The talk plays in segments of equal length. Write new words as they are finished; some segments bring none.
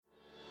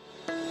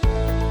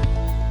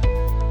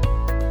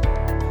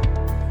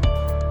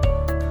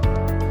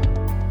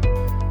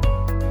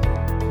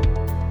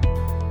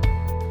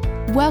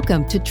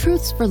Welcome to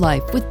Truths for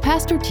Life with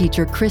Pastor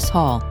Teacher Chris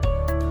Hall.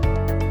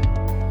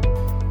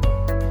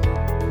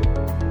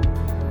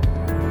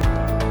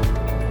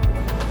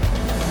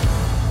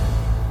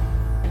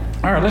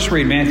 All right, let's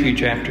read Matthew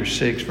chapter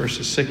 6,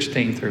 verses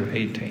 16 through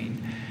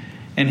 18.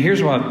 And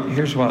here's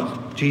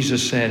what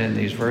Jesus said in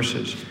these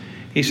verses.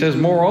 He says,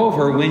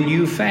 "Moreover, when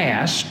you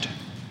fast,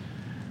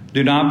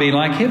 do not be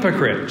like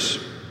hypocrites,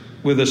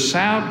 with a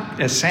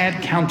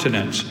sad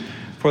countenance,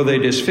 for they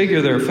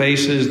disfigure their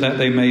faces, that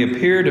they may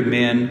appear to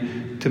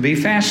men to be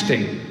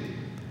fasting.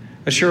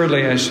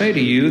 Assuredly, I say to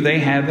you, they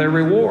have their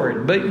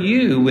reward. But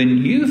you,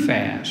 when you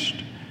fast,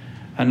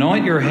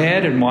 anoint your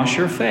head and wash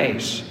your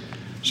face,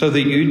 so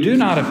that you do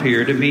not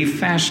appear to be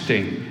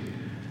fasting,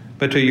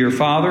 but to your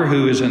Father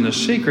who is in the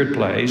secret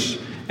place,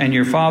 and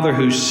your Father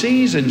who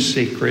sees in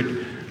secret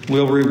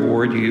will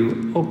reward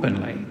you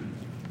openly."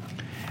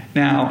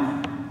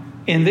 Now,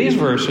 in these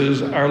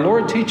verses, our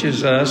Lord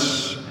teaches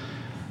us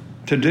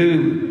to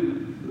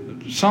do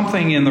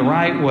something in the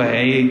right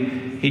way.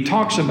 He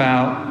talks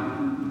about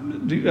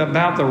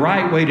the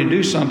right way to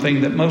do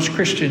something that most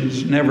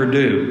Christians never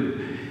do,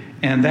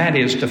 and that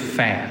is to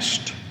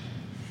fast.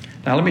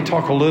 Now, let me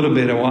talk a little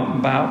bit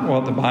about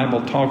what the Bible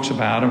talks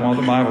about and what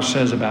the Bible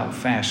says about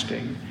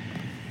fasting.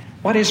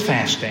 What is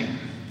fasting?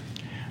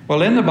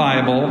 Well, in the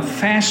Bible,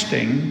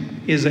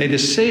 fasting is a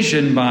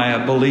decision by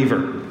a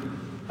believer,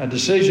 a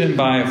decision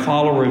by a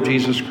follower of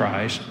Jesus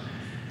Christ,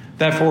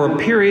 that for a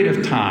period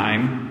of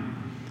time,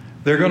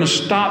 they're going to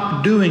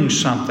stop doing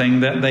something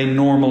that they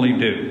normally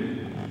do.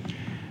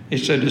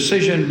 It's a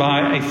decision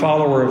by a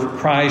follower of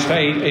Christ,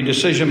 a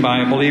decision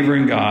by a believer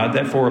in God,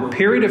 that for a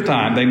period of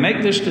time, they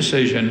make this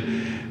decision,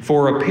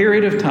 for a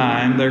period of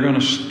time, they're going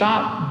to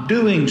stop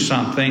doing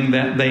something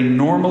that they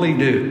normally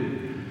do.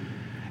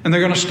 And they're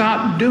going to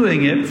stop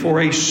doing it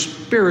for a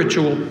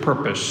spiritual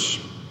purpose.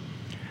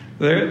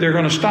 They're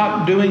going to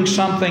stop doing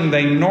something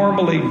they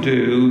normally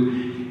do,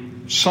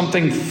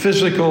 something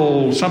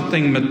physical,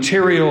 something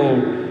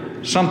material,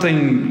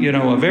 something,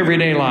 of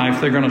everyday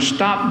life. They're going to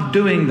stop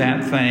doing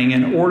that thing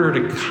in order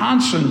to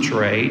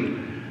concentrate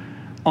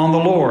on the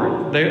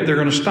Lord. They're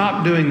going to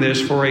stop doing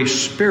this for a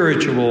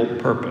spiritual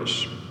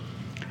purpose.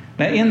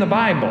 Now, in the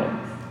Bible,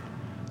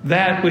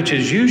 that which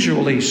is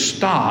usually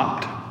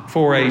stopped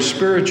for a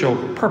spiritual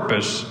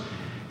purpose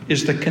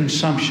is the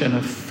consumption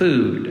of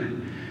food.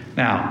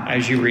 Now,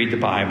 as you read the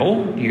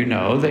Bible, you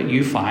know that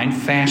you find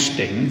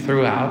fasting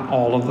throughout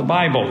all of the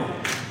Bible.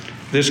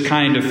 This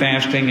kind of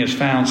fasting is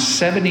found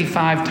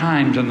 75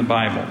 times in the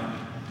Bible,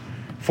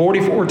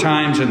 44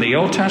 times in the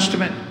Old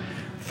Testament,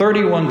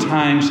 31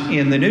 times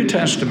in the New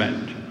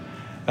Testament.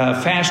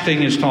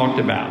 Fasting is talked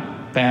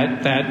about.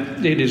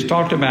 That it is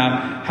talked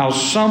about how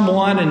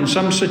someone in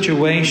some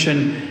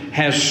situation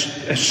has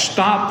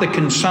stopped the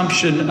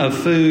consumption of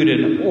food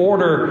in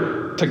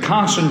order to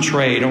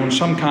concentrate on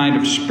some kind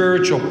of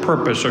spiritual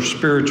purpose or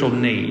spiritual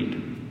need.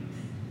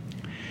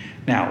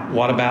 Now,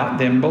 what about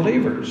them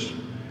believers?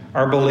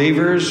 Are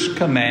believers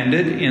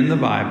commanded in the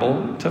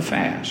Bible to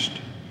fast?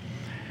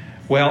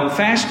 Well,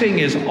 fasting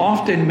is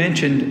often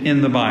mentioned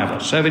in the Bible,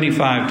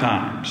 75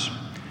 times.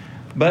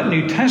 But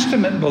New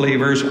Testament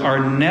believers are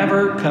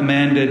never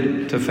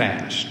commanded to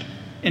fast.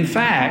 In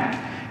fact,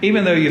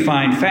 even though you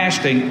find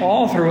fasting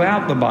all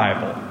throughout the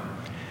Bible,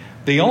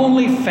 the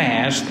only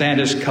fast that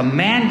is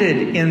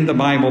commanded in the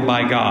Bible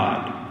by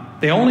God,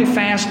 the only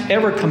fast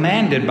ever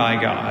commanded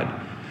by God,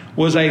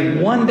 was a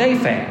one-day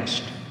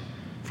fast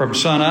from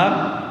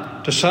sunup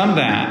to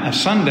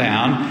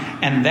sundown,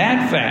 and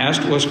that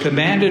fast was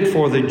commanded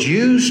for the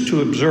Jews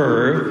to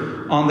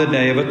observe on the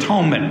Day of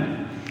Atonement.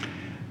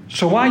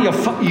 So while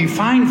you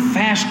find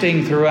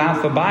fasting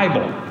throughout the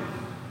Bible,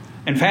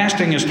 and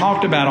fasting is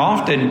talked about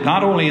often,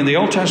 not only in the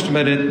Old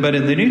Testament, but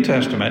in the New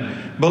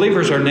Testament,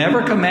 believers are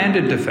never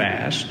commanded to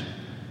fast.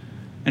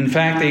 In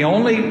fact, the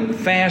only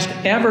fast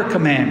ever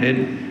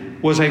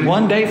commanded was a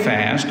one-day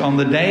fast on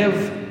the Day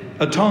of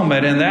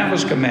Atonement, and that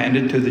was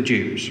commanded to the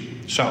Jews.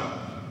 So,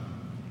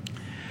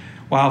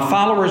 while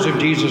followers of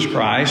Jesus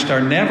Christ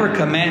are never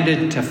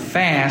commanded to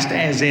fast,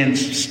 as in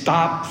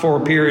stop for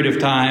a period of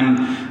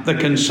time the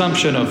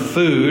consumption of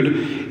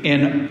food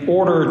in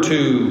order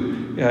to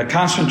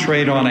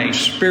concentrate on a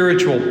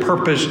spiritual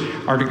purpose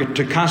or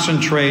to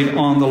concentrate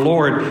on the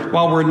Lord,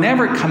 while we're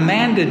never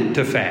commanded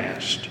to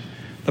fast,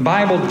 the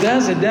Bible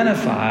does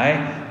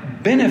identify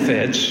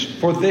benefits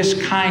for this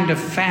kind of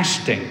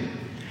fasting.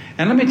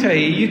 And let me tell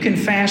you, you can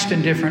fast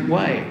in different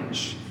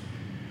ways.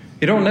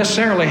 You don't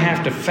necessarily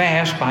have to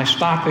fast by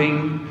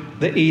stopping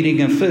the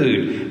eating of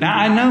food. Now,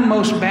 I know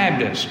most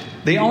Baptists,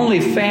 the only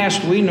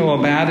fast we know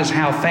about is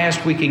how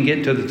fast we can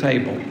get to the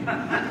table.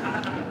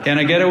 Can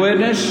I get a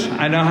witness?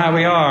 I know how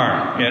we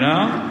are,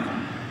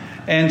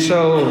 And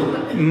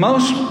so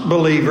most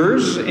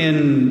believers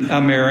in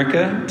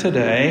America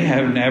today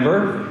have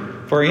never,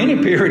 for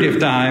any period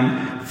of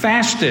time,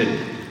 fasted.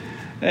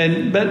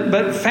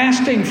 But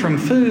fasting from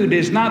food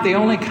is not the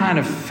only kind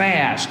of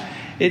fast.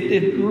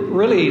 It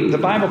really, the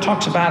Bible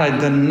talks about a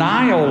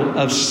denial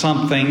of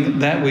something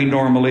that we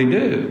normally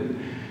do.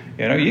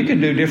 You can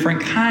do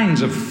different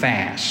kinds of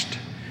fast.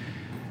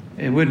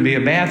 It wouldn't be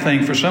a bad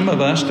thing for some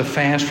of us to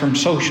fast from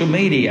social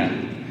media,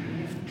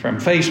 from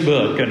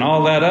Facebook and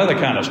all that other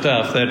kind of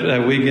stuff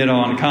that we get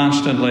on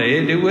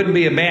constantly. It wouldn't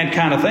be a bad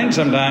kind of thing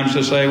sometimes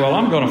to say, well,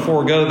 I'm going to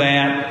forego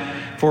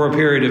that for a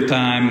period of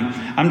time.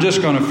 I'm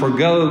just going to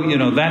forego,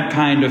 that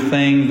kind of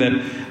thing that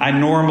I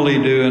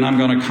normally do, and I'm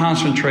going to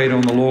concentrate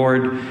on the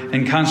Lord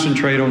and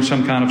concentrate on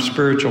some kind of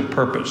spiritual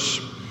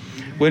purpose.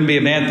 Wouldn't be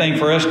a bad thing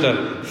for us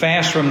to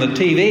fast from the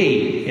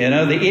TV,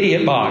 the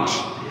idiot box.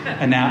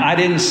 And now, I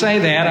didn't say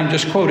that. I'm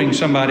just quoting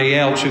somebody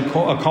else who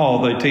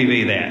called the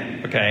TV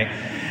that, okay?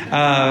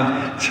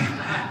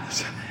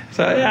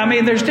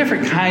 There's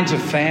different kinds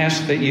of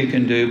fast that you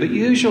can do. But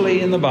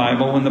usually in the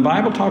Bible, when the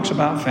Bible talks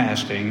about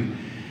fasting,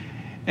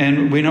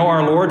 and we know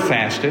our Lord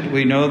fasted,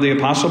 we know the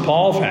Apostle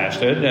Paul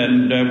fasted,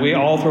 and we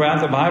all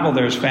throughout the Bible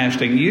there's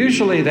fasting.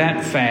 Usually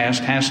that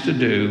fast has to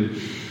do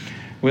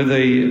with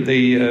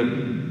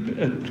the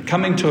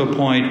coming to a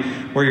point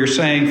where you're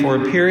saying, for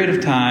a period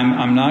of time,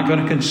 I'm not going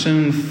to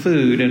consume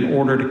food in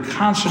order to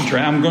concentrate.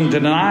 I'm going to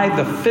deny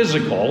the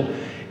physical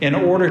in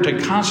order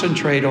to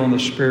concentrate on the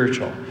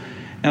spiritual.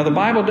 Now, the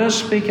Bible does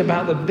speak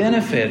about the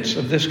benefits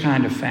of this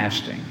kind of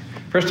fasting.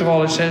 First of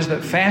all, it says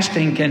that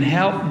fasting can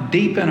help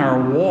deepen our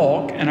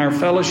walk and our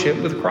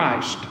fellowship with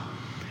Christ.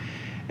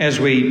 As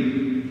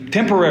we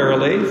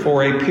temporarily,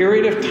 for a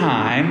period of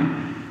time,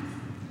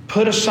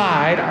 put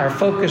aside our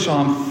focus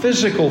on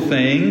physical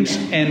things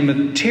and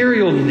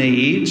material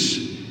needs,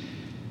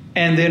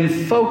 and then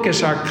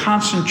focus our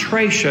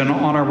concentration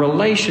on our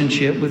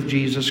relationship with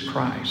Jesus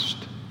Christ.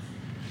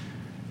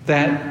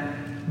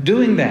 That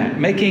doing that,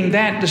 making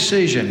that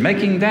decision,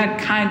 making that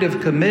kind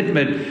of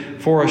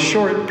commitment for a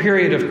short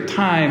period of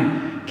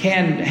time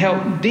can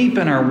help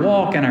deepen our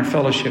walk and our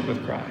fellowship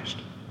with Christ.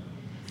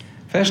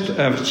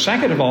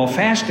 Second of all,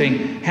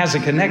 fasting has a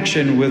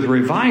connection with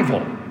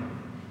revival.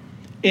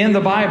 In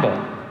the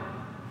Bible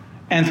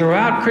and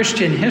throughout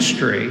Christian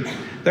history,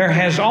 there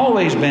has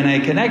always been a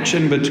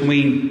connection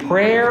between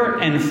prayer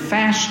and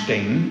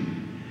fasting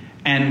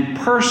and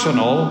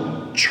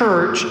personal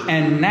church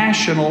and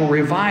national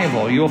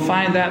revival. You'll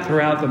find that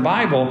throughout the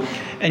Bible,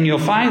 and you'll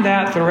find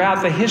that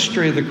throughout the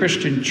history of the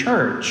Christian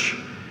church,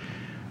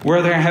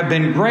 where there have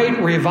been great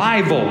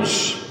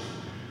revivals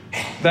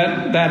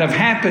that have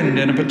happened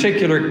in a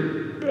particular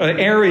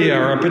area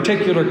or a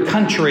particular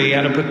country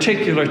at a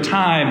particular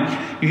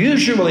time.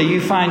 Usually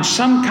you find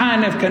some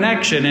kind of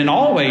connection, and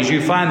always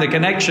you find the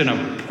connection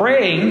of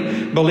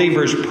praying,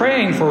 believers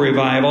praying for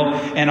revival,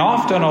 and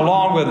often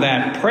along with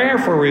that prayer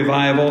for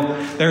revival,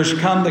 there's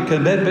come the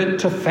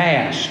commitment to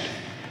fast,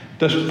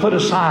 to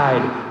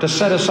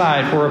set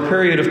aside for a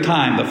period of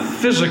time the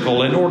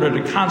physical in order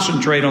to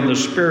concentrate on the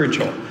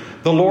spiritual.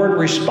 The Lord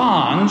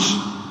responds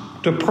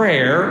to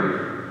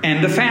prayer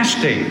and to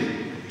fasting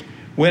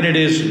when it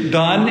is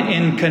done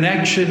in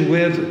connection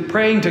with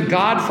praying to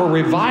God for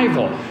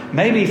revival.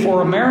 Maybe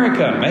for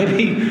America.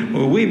 Maybe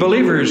we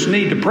believers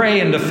need to pray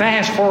and to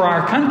fast for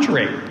our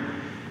country,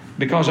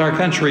 because our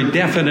country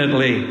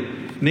definitely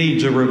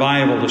needs a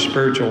revival, a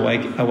spiritual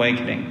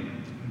awakening.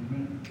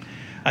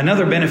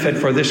 Another benefit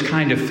for this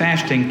kind of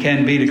fasting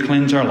can be to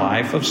cleanse our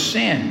life of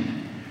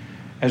sin.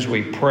 As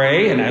we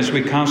pray and as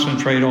we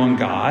concentrate on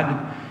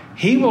God,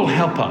 He will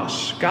help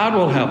us. God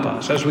will help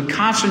us as we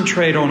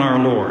concentrate on our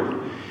Lord.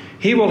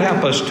 He will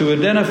help us to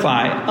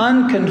identify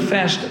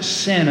unconfessed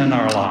sin in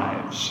our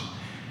lives.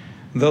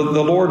 The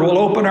Lord will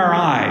open our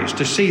eyes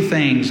to see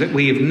things that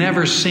we have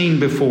never seen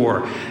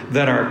before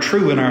that are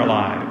true in our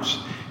lives.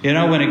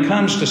 When it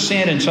comes to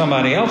sin in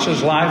somebody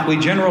else's life, we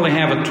generally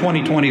have a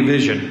 20/20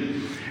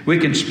 vision. We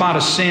can spot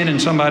a sin in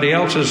somebody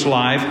else's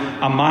life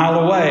a mile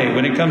away.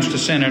 When it comes to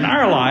sin in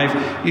our life,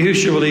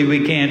 usually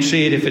we can't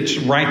see it if it's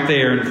right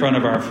there in front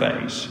of our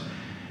face.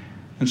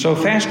 And so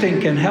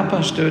fasting can help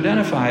us to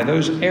identify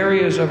those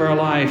areas of our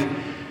life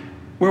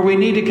where we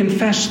need to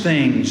confess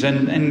things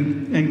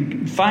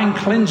and find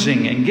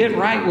cleansing and get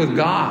right with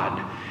God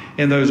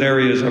in those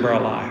areas of our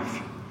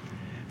life.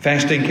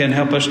 Fasting can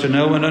help us to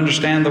know and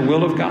understand the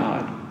will of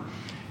God.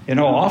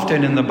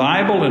 Often in the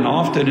Bible and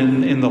often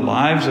in the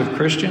lives of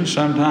Christians,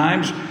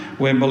 sometimes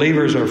when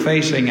believers are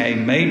facing a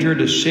major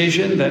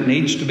decision that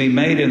needs to be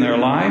made in their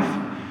life,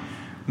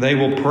 they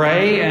will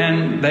pray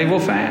and they will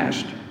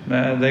fast.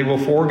 They will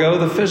forego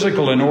the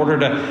physical in order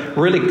to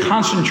really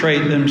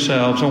concentrate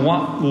themselves on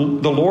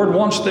what the Lord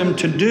wants them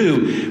to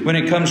do when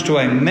it comes to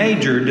a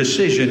major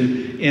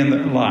decision in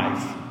their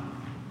life.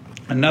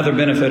 Another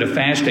benefit of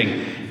fasting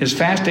is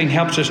fasting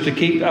helps us to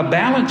keep a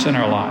balance in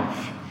our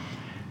life.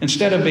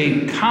 Instead of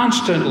being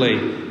constantly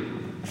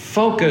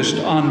focused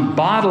on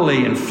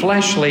bodily and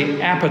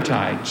fleshly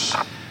appetites,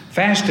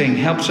 fasting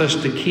helps us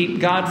to keep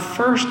God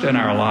first in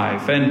our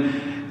life.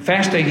 And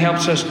fasting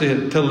helps us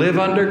to live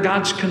under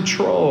God's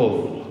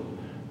control.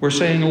 We're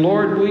saying,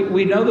 Lord,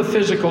 we know the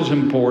physical's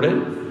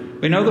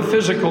important. We know the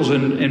physical's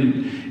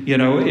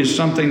is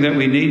something that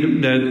we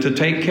need to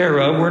take care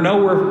of.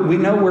 We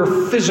know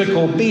we're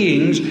physical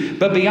beings,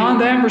 but beyond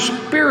that, we're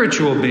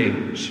spiritual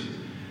beings.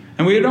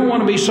 And we don't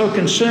want to be so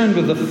consumed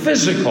with the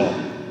physical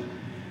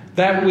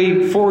that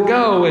we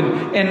forego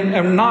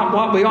and not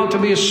what we ought to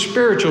be as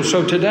spiritual.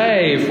 So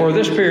today, for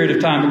this period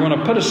of time, we're going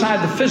to put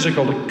aside the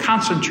physical to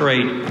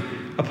concentrate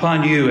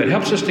upon you. It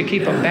helps us to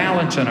keep a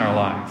balance in our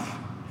life.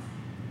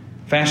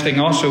 Fasting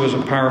also is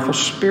a powerful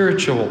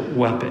spiritual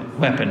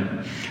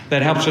weapon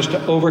that helps us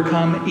to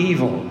overcome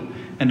evil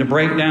and to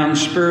break down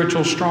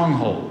spiritual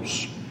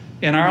strongholds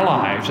in our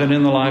lives and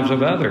in the lives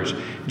of others.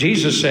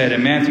 Jesus said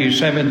in Matthew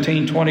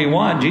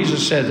 17:21,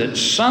 Jesus said that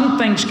some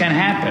things can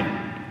happen.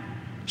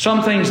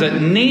 Some things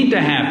that need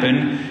to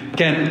happen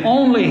can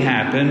only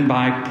happen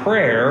by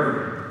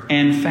prayer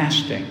and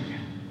fasting.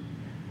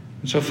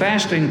 And so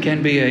fasting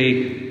can be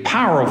a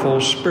powerful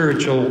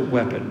spiritual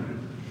weapon.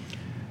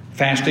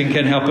 Fasting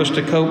can help us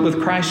to cope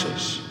with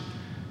crisis.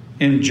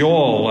 In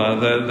Joel,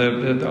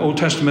 the Old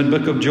Testament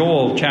book of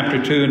Joel,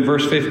 chapter 2 and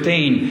verse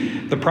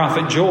 15, the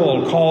prophet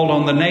Joel called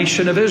on the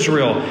nation of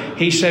Israel.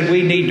 He said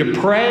we need to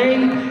pray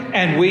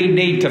and we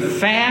need to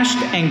fast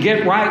and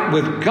get right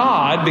with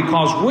God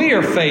because we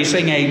are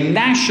facing a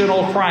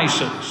national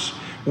crisis.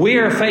 We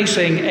are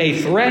facing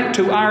a threat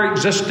to our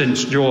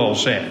existence, Joel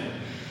said.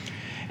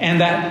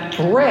 And that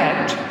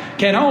threat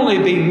can only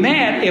be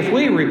met if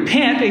we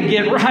repent and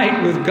get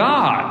right with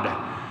God.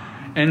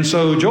 And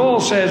so Joel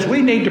says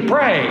we need to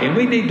pray and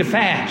we need to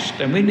fast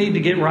and we need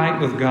to get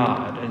right with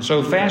God. And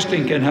so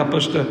fasting can help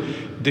us to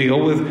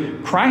deal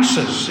with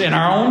crisis in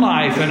our own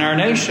life, in our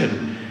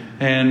nation,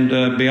 and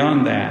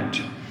beyond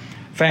that.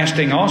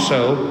 Fasting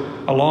also,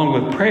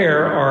 along with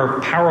prayer,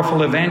 are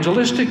powerful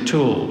evangelistic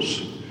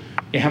tools.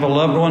 You have a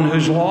loved one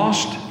who's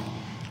lost,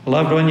 a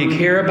loved one you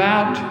care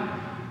about,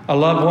 a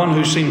loved one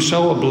who seems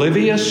so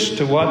oblivious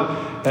to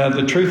what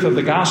the truth of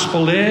the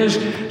gospel is,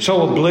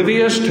 so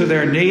oblivious to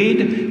their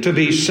need to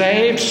be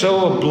saved,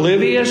 so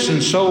oblivious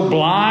and so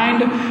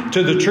blind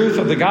to the truth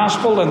of the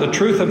gospel and the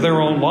truth of their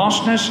own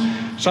lostness.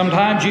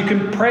 Sometimes you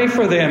can pray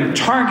for them,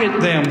 target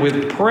them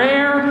with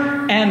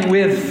prayer and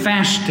with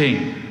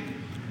fasting.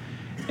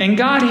 And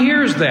God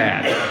hears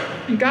that,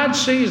 and God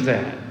sees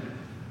that.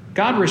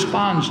 God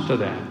responds to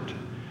that.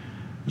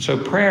 So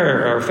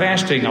prayer or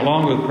fasting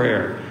along with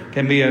prayer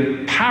can be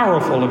a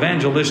powerful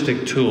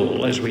evangelistic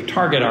tool as we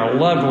target our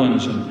loved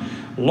ones and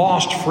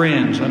lost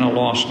friends in a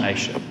lost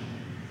nation.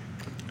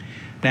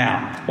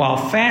 Now, while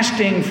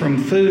fasting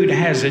from food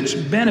has its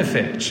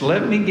benefits,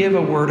 let me give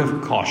a word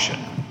of caution,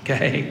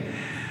 okay?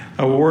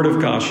 A word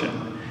of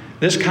caution.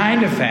 This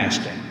kind of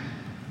fasting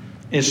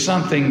is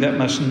something that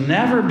must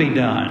never be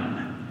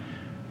done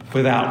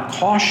without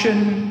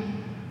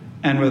caution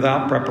and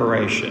without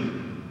preparation.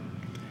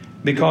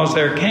 Because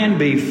there can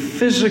be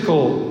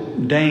physical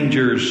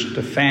dangers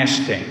to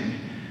fasting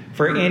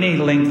for any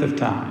length of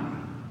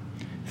time.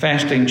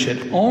 Fasting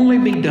should only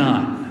be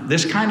done,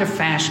 this kind of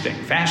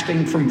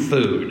fasting from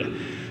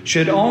food,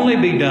 should only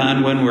be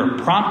done when we're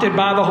prompted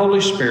by the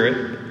Holy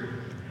Spirit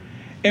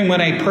and when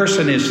a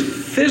person is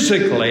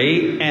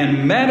physically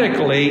and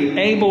medically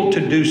able to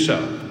do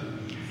so.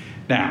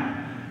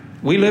 Now,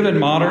 we live in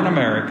modern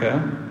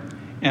America,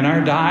 and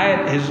our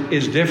diet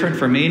is different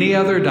from any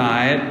other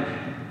diet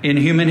in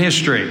human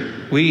history.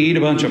 We eat a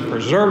bunch of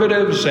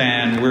preservatives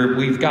and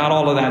we've got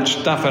all of that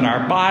stuff in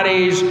our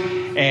bodies,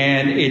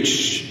 and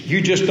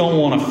you just don't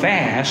want to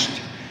fast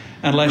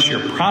unless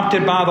you're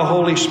prompted by the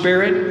Holy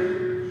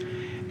Spirit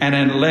and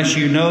unless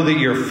you know that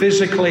you're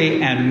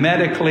physically and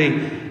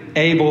medically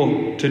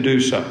able to do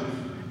so.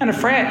 And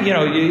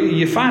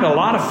you find a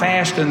lot of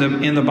fast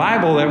in the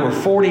Bible that were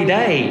 40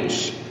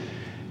 days.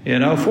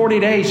 40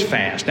 days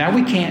fast. Now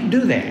we can't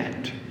do that.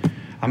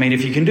 I mean,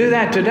 if you can do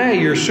that today,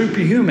 you're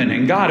superhuman,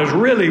 and God is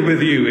really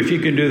with you if you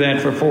can do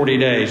that for 40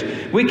 days.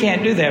 We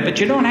can't do that,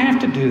 but you don't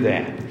have to do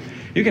that.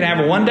 You can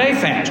have a one-day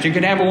fast. You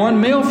can have a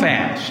one-meal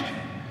fast.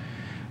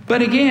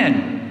 But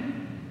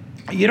again,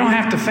 you don't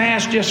have to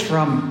fast just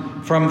from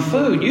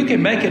food. You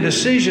can make a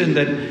decision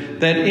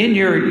that in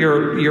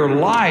your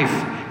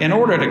life, in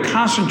order to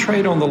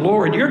concentrate on the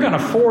Lord, you're going to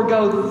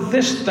forego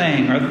this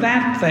thing or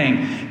that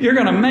thing. You're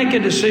going to make a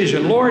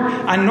decision. Lord,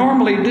 I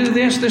normally do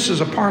this. This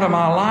is a part of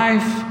my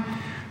life.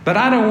 But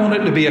I don't want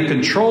it to be a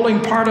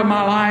controlling part of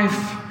my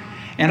life.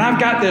 And I've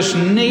got this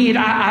need.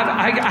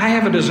 I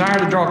have a desire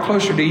to draw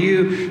closer to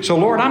you. So,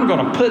 Lord, I'm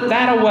going to put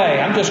that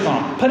away. I'm just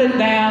going to put it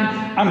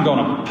down. I'm going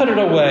to put it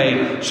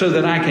away so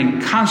that I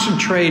can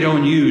concentrate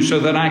on you,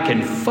 so that I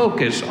can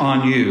focus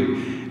on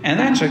you. And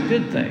that's a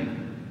good thing.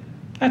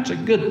 That's a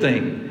good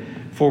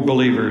thing for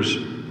believers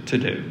to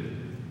do.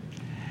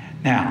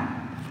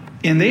 Now,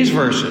 in these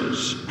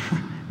verses,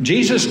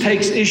 Jesus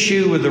takes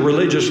issue with the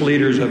religious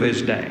leaders of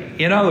his day.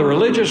 The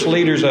religious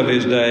leaders of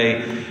his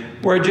day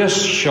were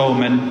just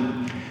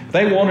showmen.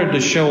 They wanted to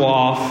show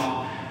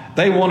off.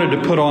 They wanted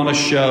to put on a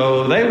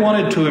show. They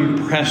wanted to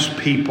impress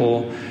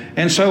people.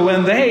 And so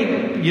when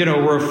they,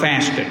 were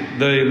fasting,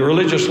 the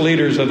religious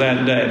leaders of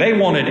that day, they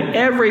wanted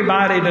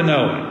everybody to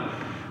know it.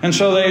 And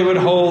so they would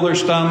hold their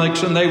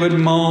stomachs and they would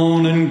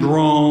moan and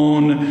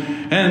groan,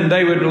 and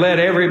they would let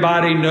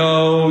everybody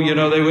know,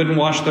 they wouldn't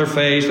wash their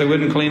face, they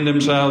wouldn't clean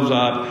themselves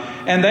up.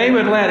 And they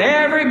would let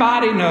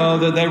everybody know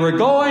that they were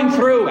going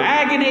through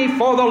agony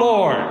for the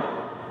Lord.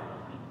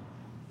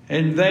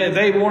 And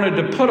they wanted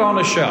to put on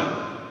a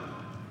show.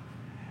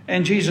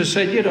 And Jesus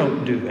said, you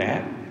don't do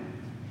that.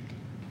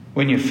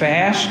 When you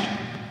fast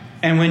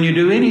and when you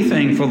do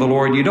anything for the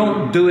Lord, you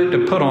don't do it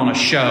to put on a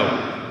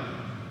show.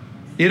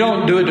 You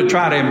don't do it to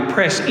try to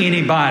impress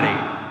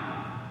anybody.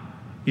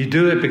 You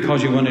do it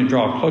because you want to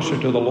draw closer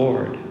to the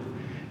Lord.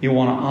 You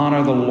want to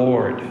honor the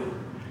Lord.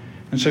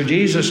 And so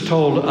Jesus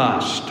told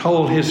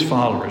his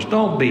followers,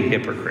 don't be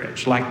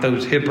hypocrites like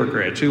those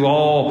hypocrites who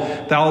all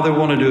they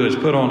want to do is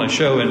put on a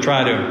show and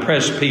try to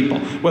impress people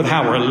with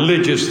how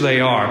religious they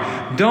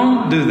are.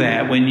 Don't do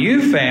that. When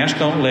you fast,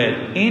 don't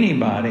let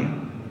anybody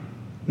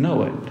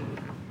know it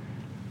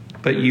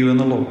but you and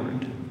the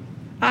Lord.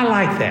 I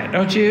like that,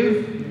 don't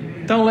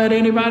you? Don't let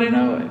anybody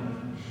know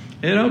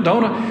it. You know,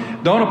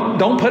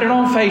 don't put it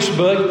on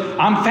Facebook.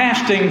 I'm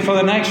fasting for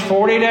the next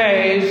 40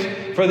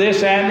 days for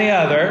this, that, and the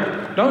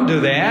other. Don't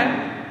do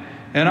that.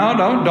 You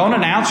know, don't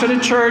announce it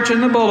at church in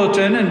the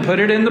bulletin and put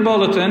it in the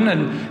bulletin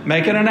and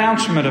make an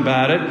announcement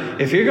about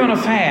it. If you're going to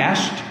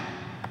fast,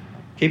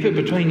 keep it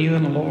between you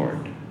and the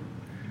Lord.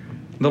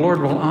 The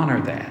Lord will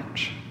honor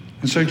that.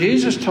 And so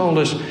Jesus told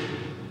us,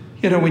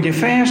 you know, when you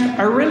fast,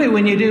 or really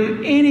when you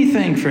do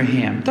anything for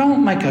Him,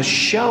 don't make a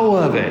show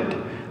of it.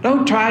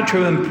 Don't try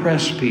to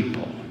impress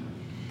people.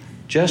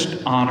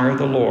 Just honor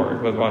the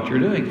Lord with what you're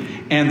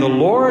doing. And the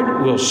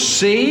Lord will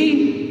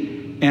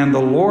see, and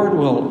the Lord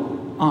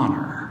will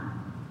honor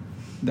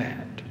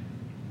that.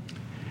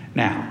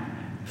 Now,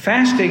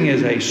 fasting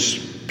is a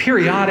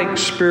periodic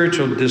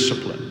spiritual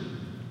discipline.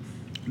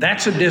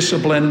 That's a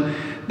discipline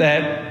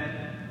that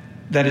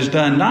is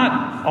done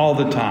not all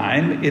the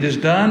time. It is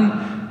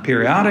done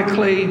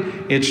periodically.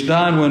 It's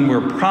done when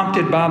we're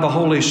prompted by the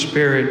Holy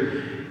Spirit.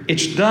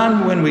 It's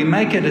done when we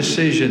make a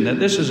decision that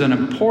this is an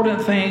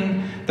important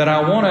thing that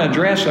I want to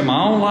address in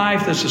my own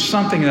life. This is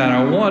something that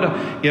I want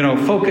to,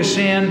 focus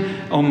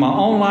in on my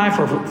own life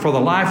or for the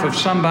life of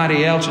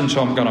somebody else. And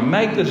so I'm going to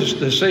make this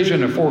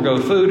decision to forego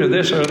food or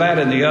this or that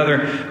and the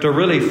other to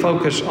really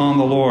focus on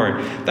the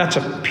Lord. That's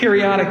a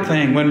periodic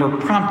thing when we're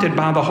prompted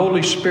by the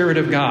Holy Spirit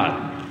of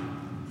God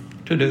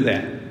to do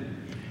that.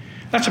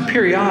 That's a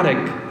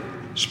periodic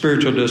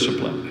spiritual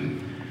discipline.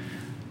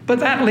 But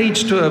that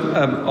leads to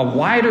a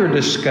wider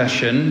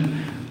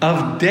discussion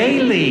of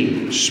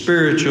daily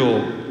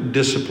spiritual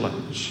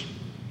disciplines.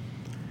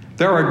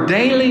 There are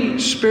daily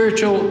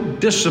spiritual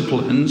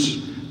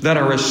disciplines that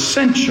are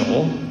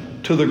essential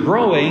to the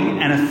growing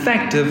and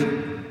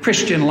effective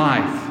Christian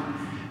life.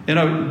 You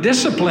know, a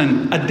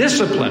discipline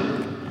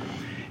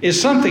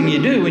is something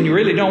you do when you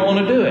really don't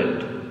want to do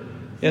it.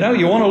 You know,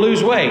 you want to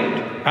lose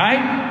weight,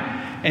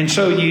 right? And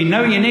so you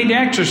know you need to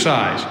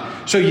exercise.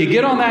 So you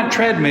get on that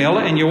treadmill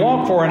and you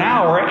walk for an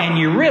hour and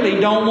you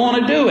really don't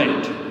want to do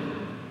it.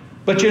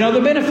 But you know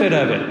the benefit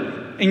of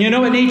it. And you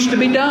know it needs to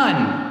be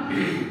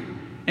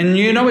done. And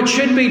you know it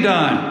should be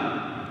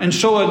done. And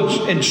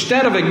so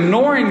instead of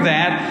ignoring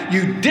that,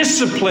 you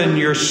discipline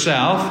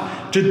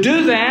yourself to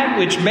do that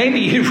which maybe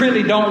you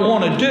really don't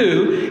want to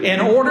do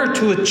in order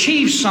to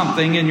achieve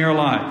something in your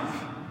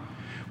life.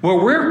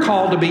 Well, we're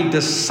called to be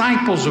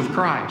disciples of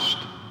Christ.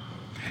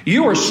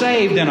 You are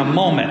saved in a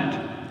moment.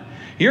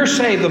 You're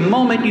saved the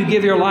moment you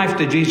give your life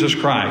to Jesus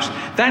Christ.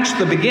 That's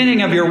the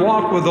beginning of your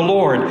walk with the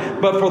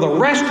Lord. But for the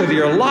rest of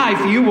your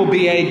life, you will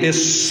be a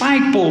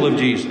disciple of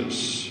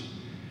Jesus.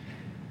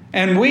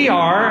 And we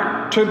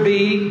are to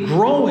be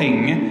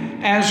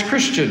growing as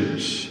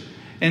Christians.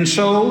 And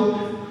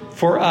so,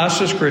 for us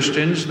as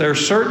Christians, there are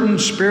certain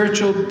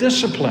spiritual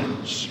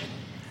disciplines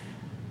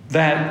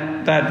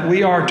that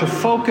we are to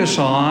focus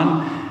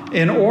on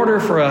in order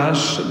for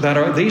us,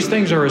 these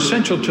things are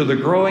essential to the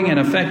growing and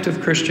effective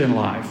Christian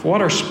life.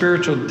 What are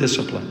spiritual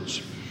disciplines?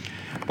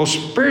 Well,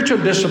 spiritual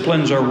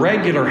disciplines are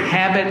regular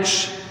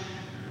habits,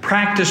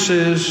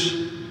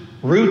 practices,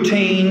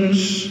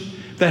 routines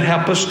that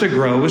help us to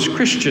grow as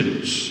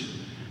Christians,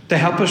 to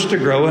help us to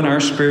grow in our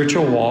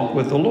spiritual walk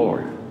with the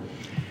Lord.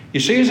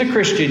 You see, as a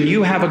Christian,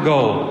 you have a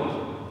goal.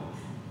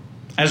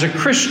 As a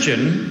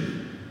Christian,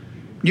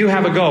 you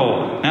have a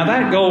goal. Now,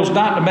 that goal is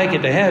not to make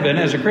it to heaven.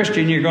 As a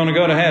Christian, you're going to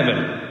go to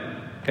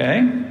heaven.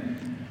 Okay?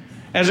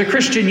 As a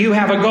Christian, you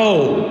have a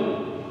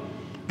goal.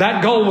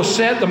 That goal was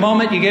set the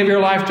moment you gave your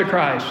life to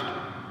Christ.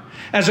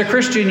 As a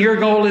Christian, your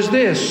goal is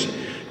this: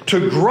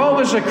 to grow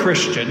as a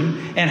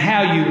Christian in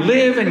how you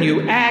live and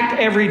you act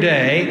every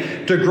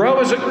day, to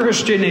grow as a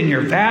Christian in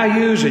your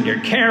values and your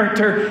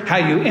character, how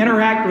you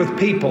interact with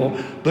people.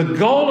 The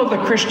goal of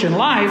the Christian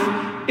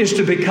life is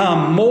to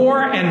become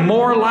more and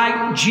more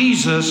like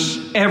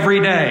Jesus every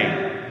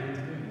day.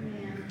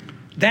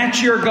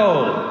 That's your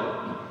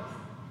goal.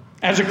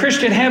 As a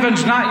Christian,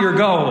 heaven's not your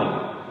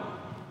goal.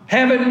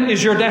 Heaven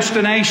is your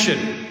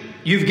destination.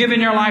 You've given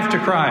your life to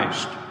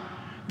Christ.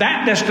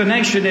 That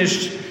destination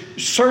is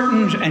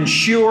certain and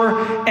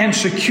sure and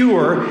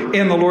secure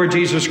in the Lord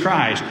Jesus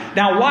Christ.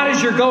 Now, what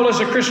is your goal as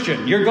a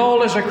Christian? Your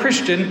goal as a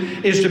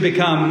Christian is to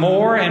become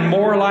more and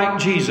more like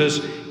Jesus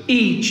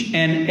each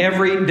and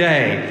every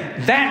day.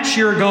 That's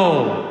your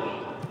goal.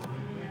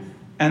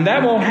 And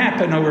that won't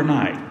happen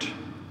overnight.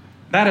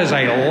 That is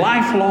a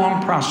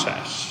lifelong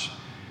process.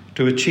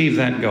 to achieve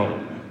that goal.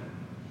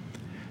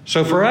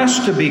 So for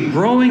us to be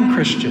growing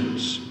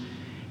Christians,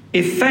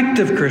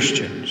 effective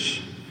Christians,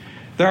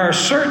 there are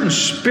certain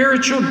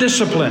spiritual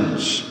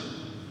disciplines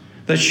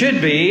that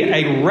should be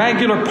a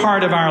regular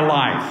part of our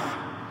life.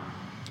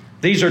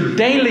 These are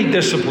daily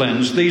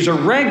disciplines. These are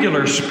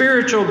regular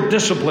spiritual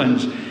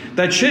disciplines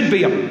that should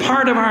be a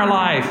part of our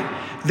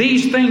life.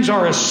 These things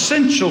are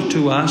essential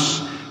to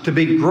us to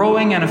be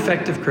growing and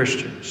effective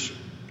Christians.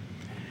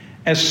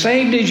 As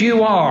saved as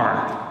you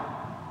are,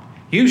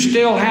 you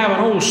still have an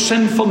old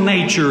sinful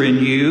nature in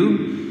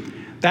you.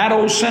 That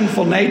old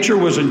sinful nature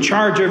was in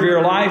charge of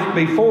your life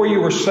before you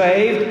were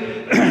saved.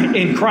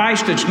 In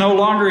Christ, it's no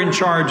longer in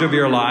charge of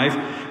your life.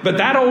 But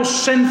that old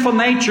sinful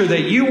nature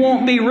that you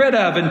won't be rid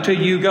of until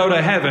you go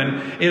to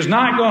heaven is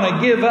not going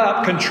to give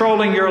up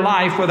controlling your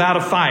life without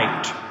a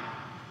fight.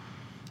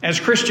 As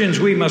Christians,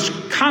 we must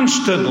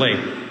constantly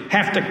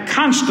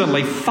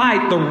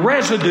fight the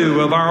residue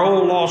of our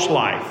old lost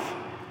life.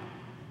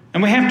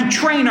 And we have to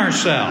train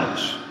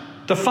ourselves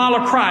to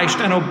follow Christ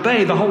and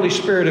obey the Holy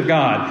Spirit of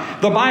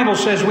God. The Bible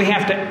says we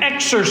have to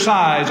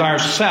exercise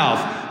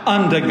ourselves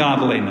unto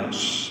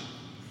godliness.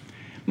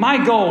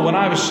 My goal when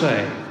I was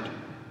saved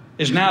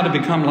is now to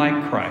become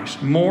like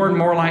Christ, more and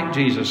more like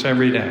Jesus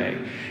every day.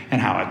 And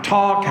how I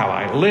talk, how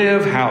I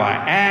live, how I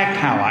act,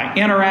 how I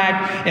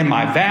interact, in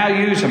my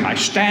values, in my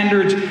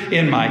standards,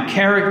 in my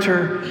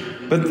character.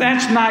 But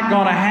that's not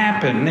going to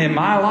happen in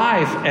my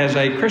life as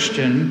a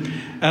Christian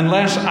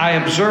unless I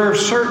observe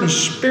certain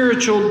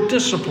spiritual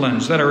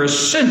disciplines that are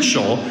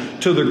essential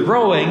to the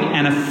growing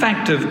and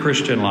effective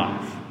Christian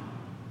life.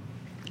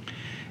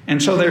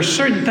 And so there's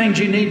certain things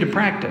you need to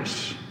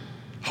practice.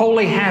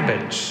 Holy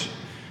habits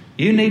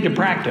you need to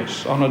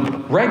practice on a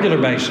regular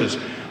basis,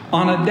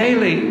 on a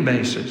daily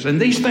basis. And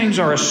these things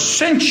are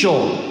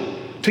essential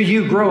to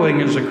you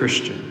growing as a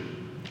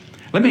Christian.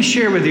 Let me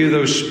share with you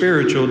those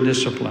spiritual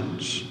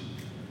disciplines.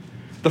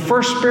 The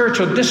first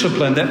spiritual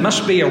discipline that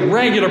must be a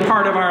regular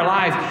part of our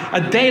life,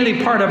 a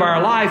daily part of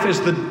our life, is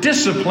the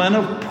discipline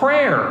of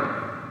prayer.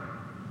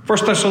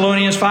 1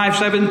 Thessalonians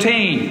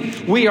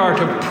 5:17, we are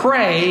to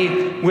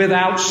pray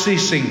without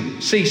ceasing.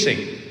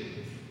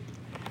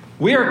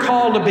 We are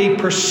called to be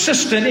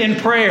persistent in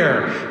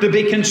prayer, to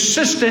be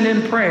consistent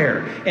in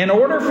prayer. In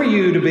order for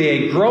you to be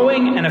a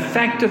growing and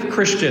effective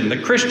Christian, the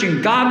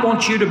Christian God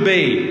wants you to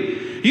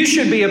be, you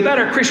should be a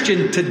better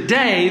Christian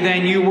today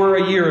than you were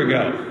a year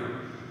ago.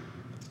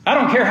 I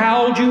don't care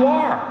how old you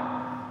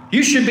are.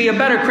 You should be a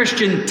better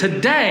Christian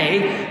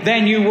today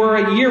than you were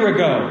a year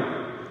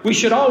ago. We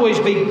should always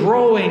be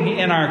growing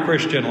in our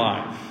Christian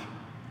life.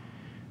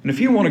 And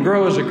if you want to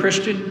grow as a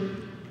Christian,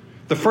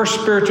 the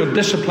first spiritual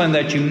discipline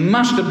that you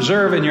must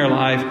observe in your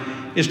life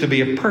is to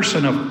be a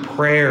person of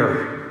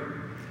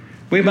prayer.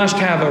 We must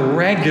have a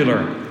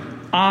regular,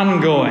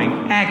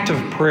 ongoing,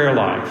 active prayer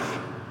life.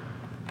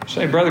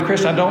 Say, Brother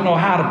Chris, I don't know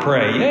how to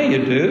pray. Yeah,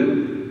 you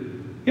do.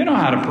 You know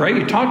how to pray.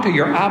 You talk to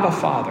your Abba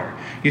Father.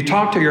 You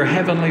talk to your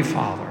Heavenly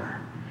Father.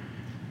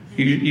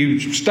 You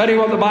study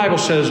what the Bible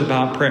says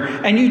about prayer.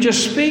 And you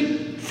just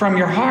speak from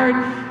your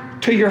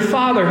heart to your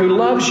Father who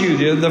loves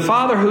you, the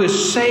Father who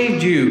has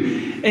saved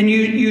you. And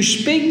you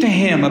speak to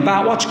Him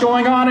about what's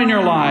going on in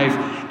your life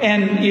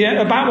and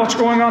about what's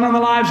going on in the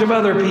lives of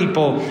other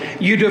people.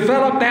 You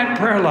develop that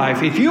prayer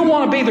life. If you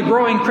want to be the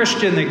growing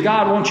Christian that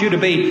God wants you to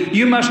be,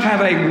 you must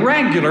have a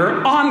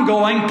regular,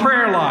 ongoing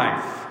prayer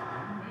life.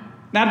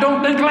 Now,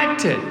 don't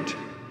neglect it.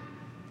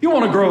 You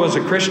want to grow as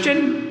a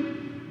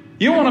Christian?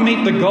 You want to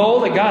meet the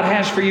goal that God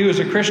has for you as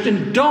a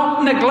Christian?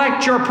 Don't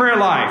neglect your prayer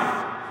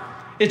life.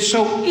 It's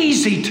so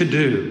easy to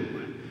do.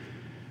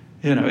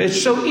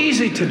 It's so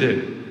easy to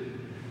do.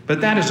 But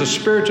that is a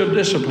spiritual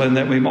discipline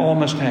that we all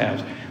must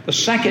have. The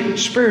second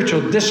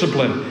spiritual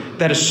discipline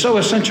that is so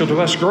essential to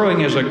us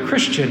growing as a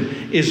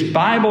Christian is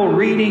Bible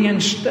reading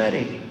and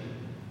study.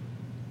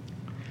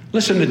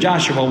 Listen to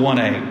Joshua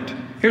 1:8.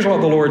 Here's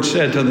what the Lord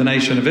said to the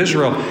nation of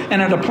Israel,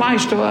 and it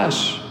applies to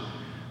us.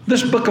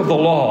 This book of the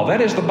law, that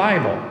is the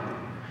Bible,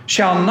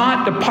 shall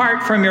not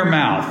depart from your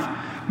mouth,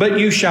 but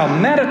you shall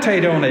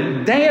meditate on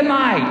it day and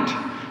night,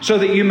 so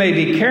that you may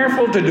be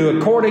careful to do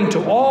according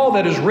to all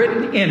that is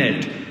written in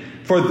it.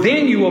 For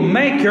then you will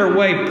make your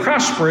way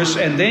prosperous,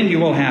 and then you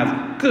will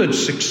have good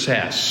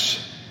success.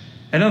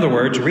 In other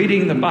words,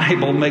 reading the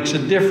Bible makes a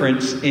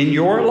difference in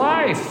your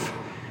life.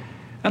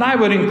 And I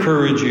would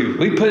encourage you.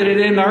 We put it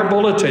in our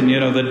bulletin,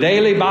 the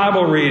daily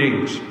Bible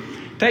readings.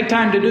 Take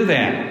time to do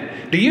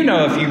that. Do you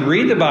know if you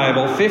read the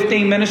Bible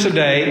 15 minutes a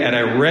day at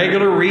a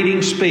regular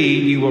reading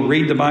speed, you will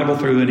read the Bible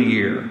through in a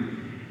year?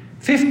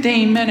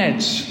 15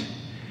 minutes.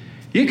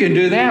 You can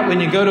do that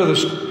when you go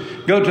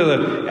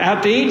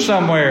out to eat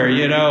somewhere,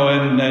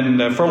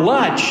 and for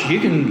lunch. You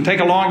can take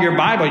along your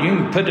Bible. You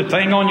can put the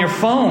thing on your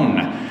phone.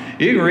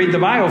 You can read the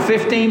Bible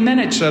 15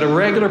 minutes at a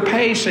regular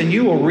pace, and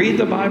you will read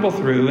the Bible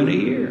through in a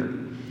year.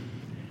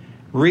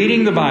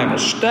 Reading the Bible,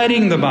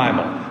 studying the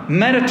Bible,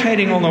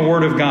 meditating on the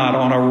Word of God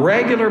on a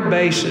regular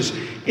basis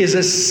is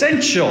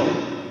essential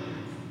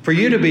for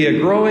you to be a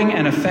growing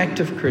and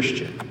effective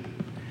Christian.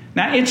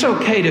 Now, it's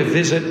okay to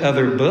visit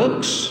other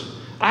books.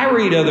 I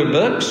read other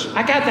books.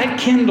 I got that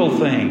Kindle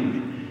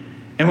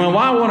thing. And when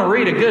I want to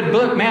read a good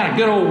book, man, a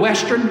good old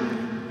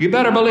Western, you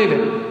better believe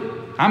it.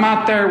 I'm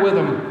out there with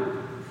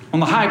them on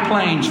the high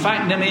plains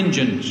fighting them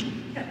Injuns.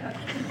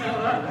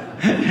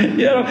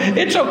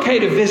 It's okay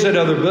to visit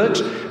other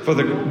books,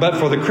 but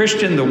for the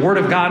Christian, the Word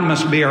of God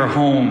must be our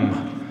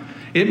home.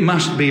 It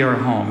must be our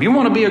home. You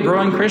want to be a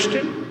growing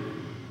Christian?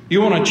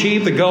 You want to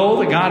achieve the goal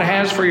that God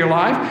has for your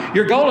life?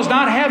 Your goal is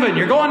not heaven.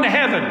 You're going to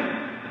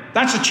heaven.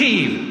 That's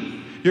achieved.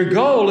 Your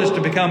goal is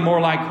to become more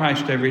like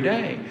Christ every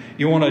day.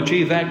 You want to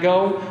achieve that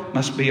goal?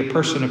 Must be a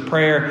person of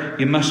prayer.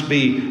 You must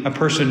be a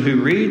person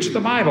who reads the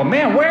Bible.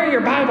 Man, wear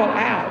your Bible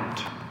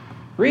out.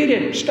 Read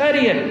it.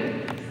 Study it.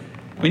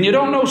 When you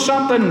don't know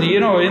something,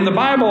 in the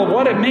Bible,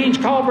 what it means,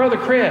 call Brother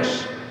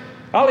Chris.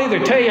 I'll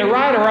either tell you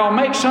right or I'll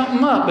make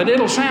something up, but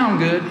it'll sound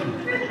good.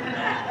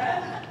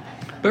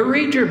 But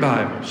read your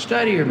Bible.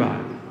 Study your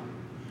Bible.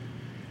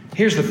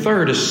 Here's the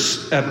third,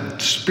 a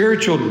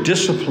spiritual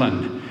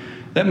discipline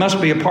that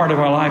must be a part of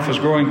our life as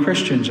growing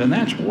Christians, and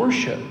that's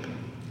worship.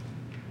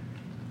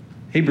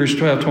 Hebrews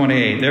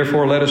 12:28.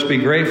 Therefore, let us be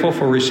grateful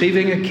for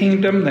receiving a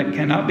kingdom that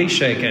cannot be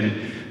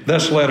shaken.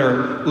 Thus let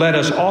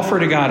us offer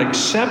to God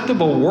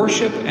acceptable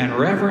worship and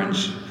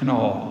reverence and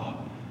awe.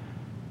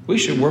 We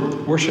should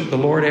worship the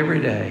Lord every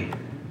day.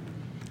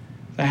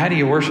 So how do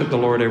you worship the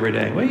Lord every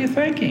day? Well, you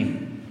thank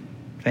Him.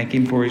 Thank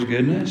Him for His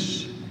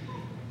goodness.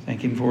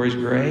 Thank Him for His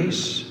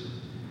grace.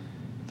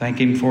 Thank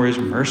Him for His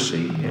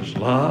mercy, His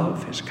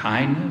love, His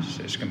kindness,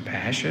 His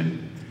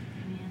compassion.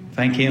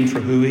 Thank Him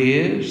for who He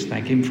is.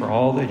 Thank Him for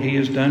all that He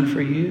has done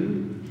for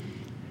you.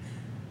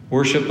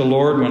 Worship the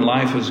Lord when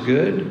life is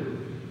good.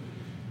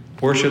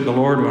 Worship the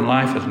Lord when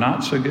life is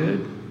not so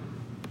good.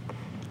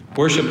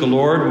 Worship the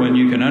Lord when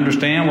you can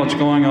understand what's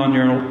going on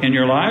in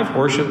your life.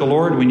 Worship the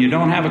Lord when you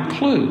don't have a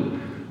clue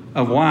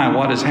of why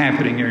what is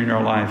happening in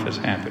your life is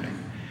happening.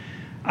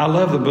 I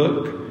love the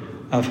book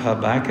of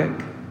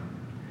Habakkuk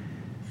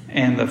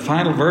and the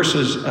final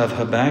verses of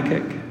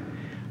Habakkuk.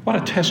 What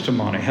a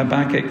testimony.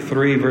 Habakkuk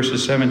 3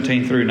 verses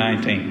 17 through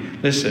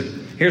 19.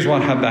 Listen, here's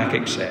what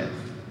Habakkuk said.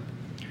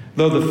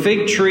 Though the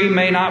fig tree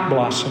may not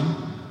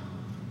blossom,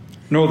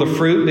 nor the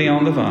fruit be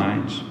on the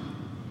vines,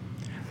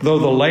 though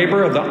the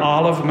labor of the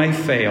olive may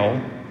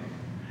fail,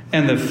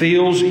 and the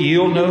fields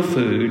yield no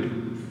food,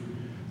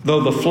 though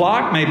the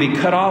flock may be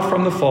cut off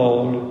from the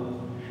fold,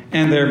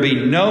 and there be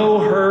no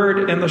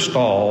herd in the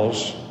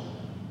stalls.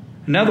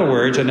 In other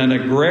words, in an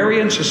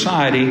agrarian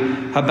society,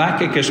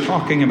 Habakkuk is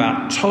talking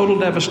about total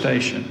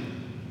devastation.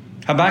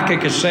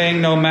 Habakkuk is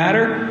saying, no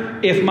matter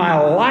if my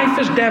life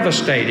is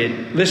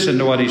devastated, listen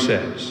to what he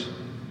says,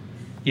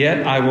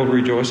 yet I will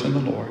rejoice in the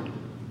Lord.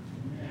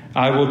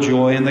 I will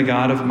joy in the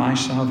God of my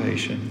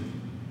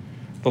salvation.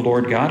 The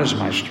Lord God is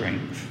my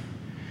strength.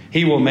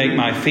 He will make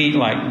my feet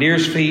like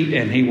deer's feet,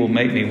 and He will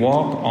make me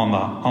walk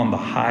on the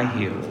high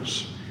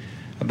hills.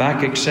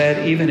 Habakkuk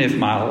said, even if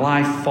my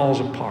life falls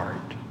apart,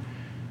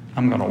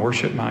 I'm going to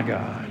worship my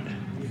God.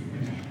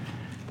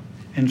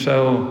 And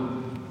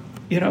so,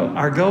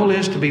 our goal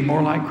is to be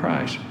more like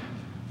Christ.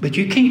 But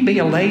you can't be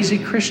a lazy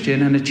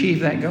Christian and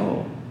achieve that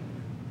goal.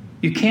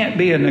 You can't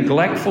be a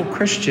neglectful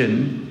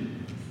Christian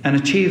and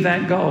achieve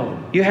that goal.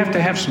 You have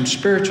to have some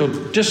spiritual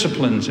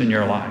disciplines in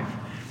your life.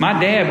 My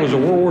dad was a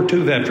World War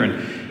II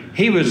veteran.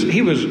 He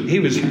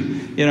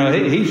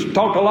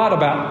talked a lot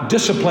about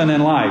discipline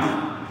in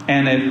life.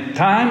 And at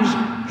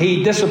times,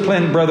 he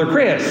disciplined Brother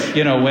Chris,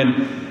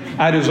 when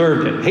I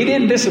deserved it. He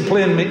didn't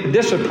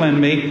discipline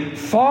me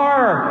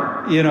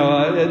far,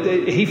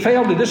 he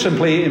failed to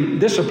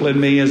discipline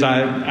me as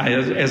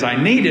I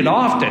needed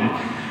often.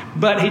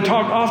 But he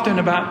talked often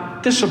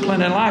about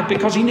discipline in life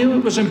because he knew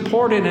it was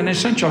important and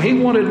essential. He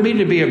wanted me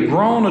to be a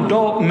grown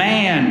adult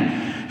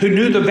man who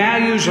knew the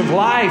values of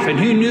life and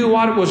who knew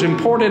what was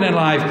important in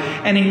life.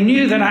 And he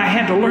knew that I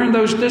had to learn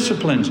those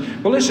disciplines.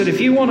 Well, listen, if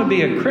you want to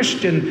be a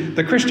Christian,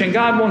 the Christian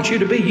God wants you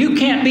to be, you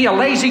can't be a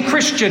lazy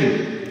Christian.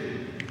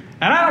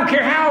 And I don't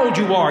care how old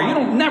you are. You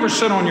don't never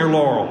sit on your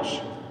laurels.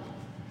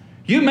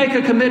 You make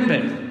a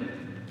commitment.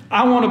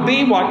 I want to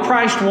be what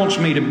Christ wants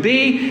me to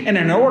be. And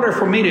in order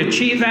for me to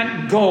achieve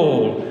that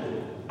goal,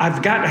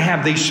 I've got to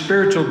have these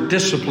spiritual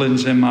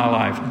disciplines in my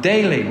life,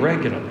 daily,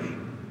 regularly.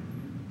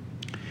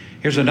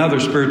 Here's another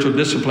spiritual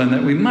discipline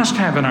that we must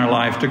have in our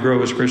life to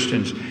grow as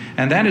Christians,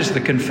 and that is the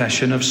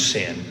confession of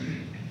sin.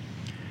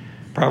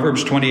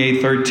 Proverbs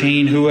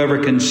 28:13, whoever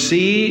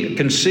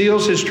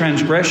conceals his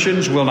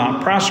transgressions will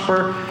not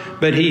prosper,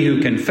 but he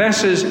who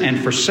confesses and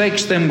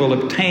forsakes them will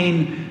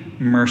obtain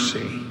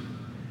mercy.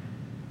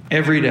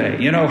 Every day.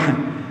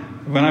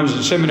 When I was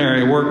in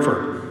seminary, I worked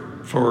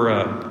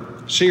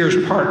for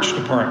Sears Parts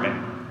Department.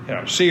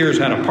 Sears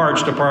had a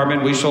parts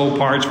department. We sold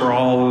parts for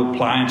all the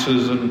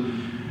appliances and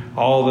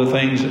all the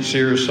things that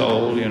Sears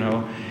sold,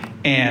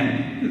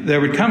 And there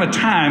would come a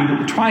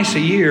time, twice a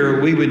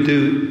year, we would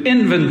do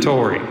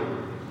inventory.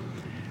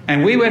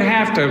 And we would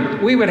have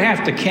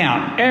to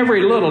count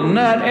every little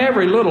nut,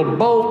 every little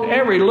bolt,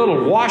 every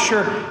little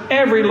washer,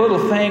 every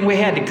little thing. We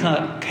had to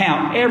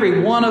count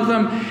every one of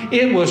them.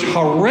 It was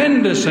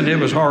horrendous and it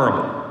was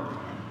horrible.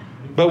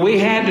 But we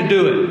had to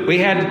do it. We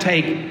had to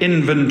take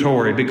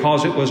inventory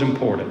because it was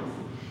important.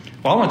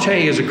 Well, I want to tell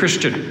you, as a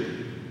Christian,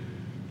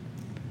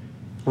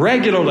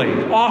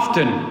 regularly,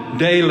 often,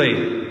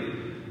 daily,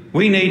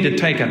 we need to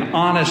take an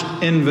honest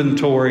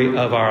inventory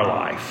of our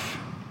life.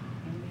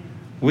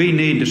 We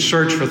need to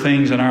search for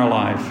things in our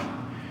life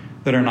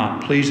that are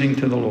not pleasing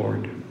to the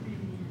Lord.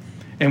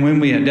 And when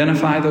we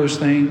identify those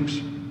things,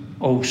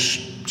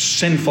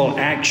 sinful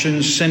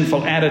actions,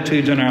 sinful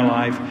attitudes in our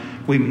life,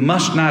 we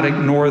must not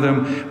ignore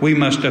them. We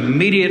must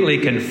immediately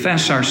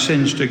confess our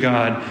sins to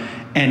God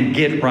and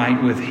get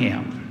right with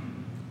Him.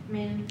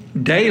 Amen.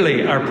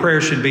 Daily, our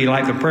prayer should be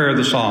like the prayer of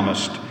the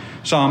psalmist.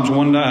 Psalms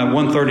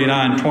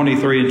 139,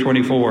 23 and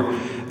 24.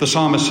 The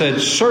psalmist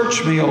said,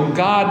 "Search me, O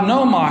God,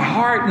 know my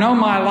heart, know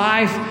my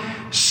life.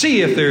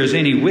 See if there is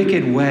any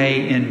wicked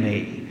way in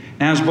me."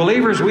 Now, as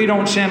believers, we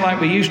don't sin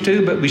like we used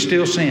to, but we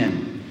still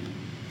sin.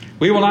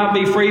 We will not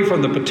be free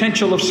from the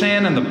potential of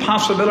sin and the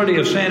possibility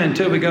of sin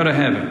until we go to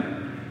heaven.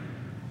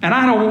 And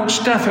I don't want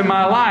stuff in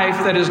my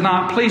life that is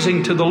not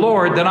pleasing to the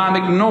Lord that I'm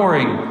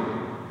ignoring.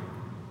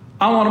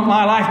 I want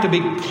my life to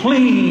be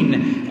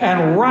clean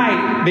and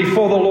right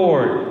before the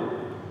Lord.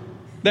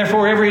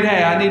 Therefore, every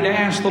day I need to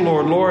ask the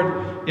Lord, Lord,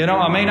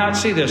 I may not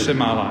see this in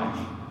my life.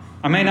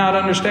 I may not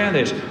understand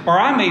this. Or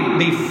I may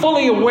be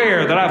fully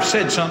aware that I've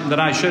said something that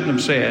I shouldn't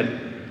have said.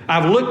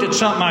 I've looked at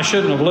something I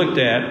shouldn't have looked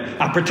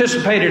at. I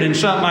participated in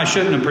something I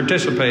shouldn't have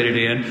participated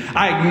in.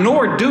 I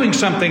ignored doing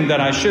something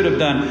that I should have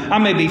done. I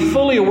may be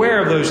fully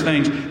aware of those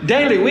things.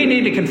 Daily, we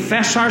need to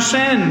confess our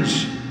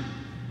sins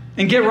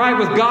and get right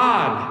with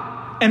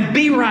God and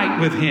be right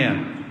with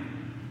Him.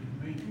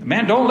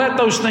 Man, don't let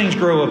those things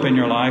grow up in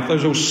your life.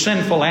 Those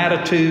sinful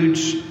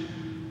attitudes,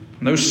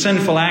 those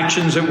sinful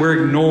actions that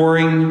we're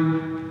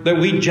ignoring, that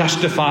we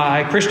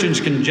justify. Christians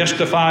can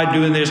justify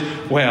doing this.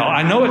 Well,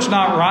 I know it's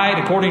not right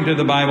according to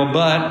the Bible,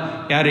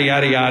 but yada,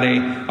 yada,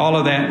 yada, all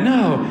of that.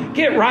 No,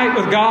 get right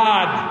with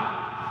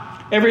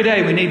God. Every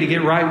day we need to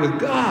get right with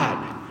God,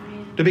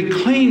 to be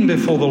clean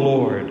before the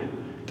Lord,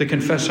 to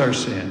confess our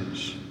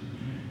sins.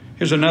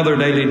 Here's another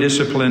daily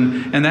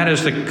discipline, and that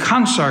is to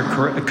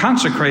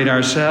consecrate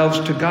ourselves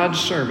to God's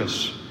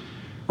service.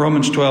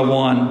 Romans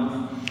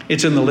 12:1.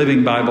 It's in the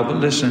Living Bible,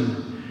 but listen.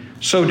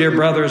 "So, dear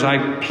brothers, I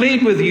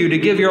plead with you to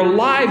give your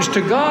lives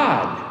to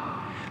God.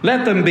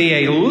 Let them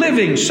be a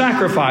living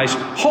sacrifice,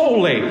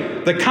 holy,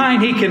 the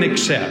kind He can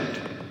accept."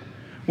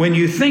 When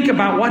you think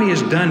about what He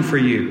has done for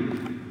you,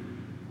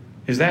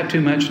 is that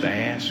too much to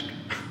ask?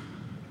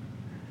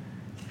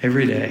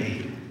 Every day,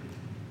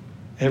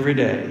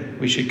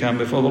 we should come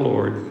before the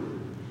Lord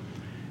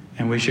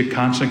and we should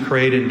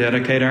consecrate and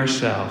dedicate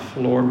ourselves.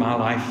 Lord, my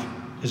life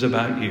is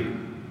about you.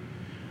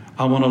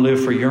 I want to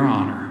live for your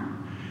honor.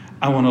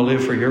 I want to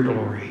live for your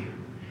glory.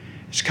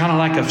 It's kind of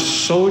like a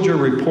soldier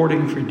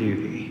reporting for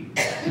duty.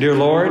 Dear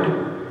Lord,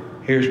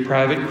 here's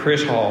Private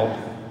Chris Hall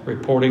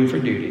reporting for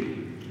duty.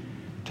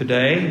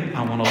 Today,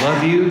 I want to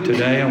love you.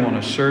 Today, I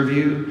want to serve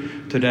you.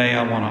 Today,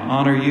 I want to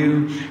honor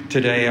you.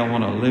 Today, I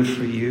want to live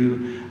for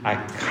you. I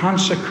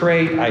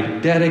consecrate, I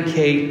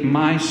dedicate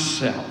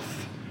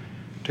myself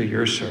to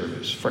your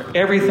service. For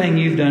everything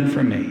you've done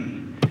for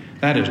me,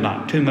 that is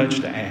not too much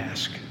to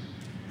ask,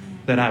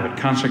 that I would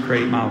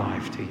consecrate my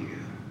life to you.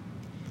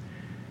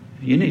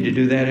 You need to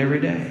do that every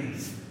day.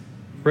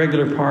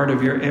 Regular part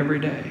of your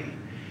everyday.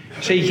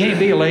 See, you can't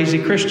be a lazy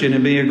Christian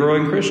and be a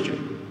growing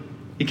Christian.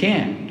 You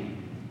can't.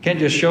 You can't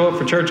just show up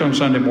for church on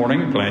Sunday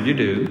morning. I'm glad you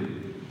do.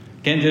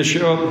 You can't just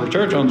show up for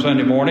church on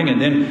Sunday morning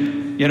and then,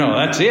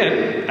 that's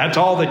it. That's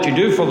all that you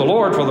do for the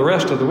Lord for the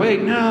rest of the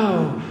week.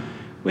 No.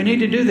 We need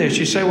to do this.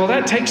 You say, well,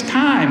 that takes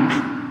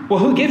time. Well,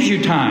 who gives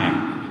you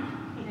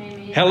time?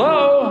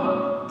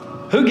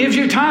 Hello? Who gives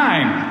you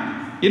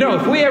time?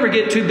 If we ever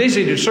get too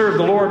busy to serve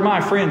the Lord,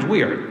 my friends,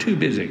 we are too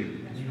busy.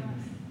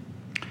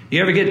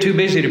 You ever get too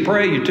busy to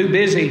pray? You're too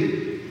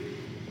busy.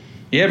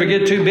 You ever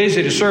get too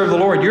busy to serve the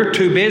Lord? You're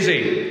too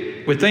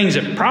busy with things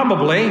that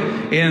probably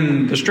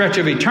in the stretch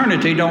of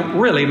eternity don't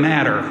really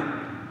matter.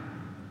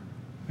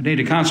 We need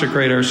to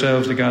consecrate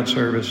ourselves to God's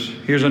service.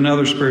 Here's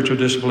another spiritual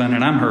discipline,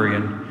 and I'm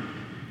hurrying.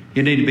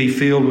 You need to be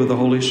filled with the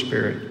Holy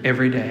Spirit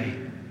every day.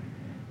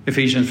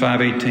 Ephesians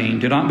 5:18.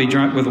 Do not be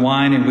drunk with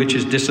wine, in which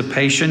is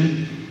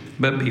dissipation,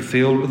 but be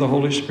filled with the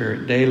Holy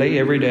Spirit daily,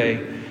 every day.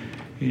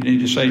 You need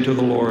to say to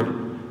the Lord,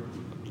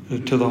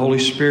 to the Holy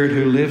Spirit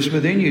who lives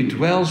within you,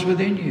 dwells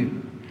within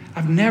you.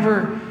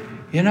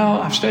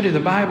 I've studied the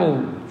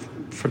Bible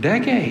for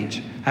decades.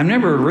 I've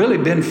never really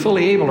been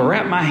fully able to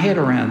wrap my head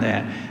around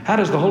that. How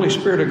does the Holy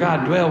Spirit of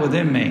God dwell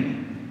within me?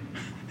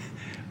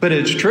 But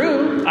it's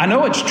true. I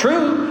know it's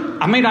true.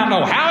 I may not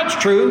know how it's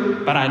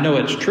true, but I know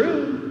it's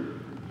true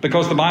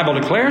because the Bible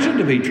declares it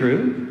to be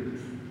true.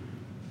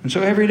 And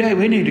so every day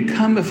we need to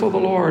come before the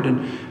Lord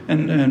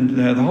and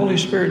the Holy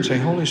Spirit and say,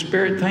 Holy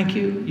Spirit, thank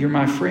you. You're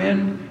my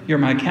friend. You're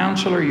my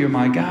counselor. You're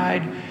my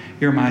guide.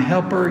 You're my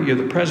helper. You're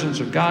the presence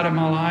of God in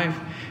my life.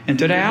 And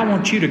today I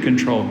want you to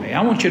control me.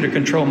 I want you to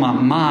control my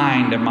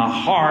mind and my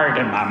heart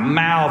and my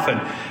mouth and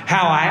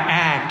how I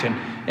act.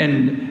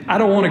 And I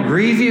don't want to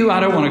grieve you. I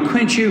don't want to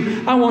quench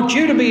you. I want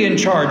you to be in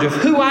charge of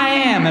who I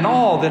am and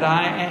all that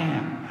I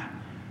am.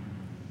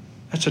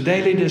 That's a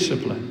daily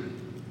discipline.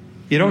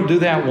 You don't do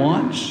that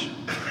once.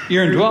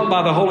 You're indwelt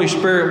by the Holy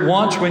Spirit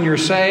once when you're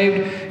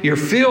saved. You're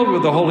filled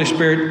with the Holy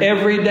Spirit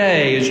every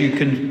day as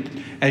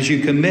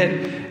you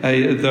commit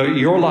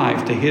your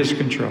life to His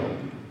control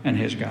and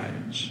His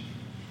guidance.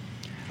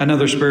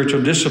 Another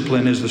spiritual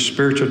discipline is the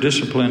spiritual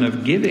discipline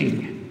of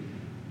giving.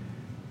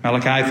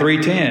 Malachi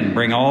 3:10,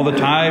 bring all the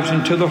tithes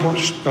into the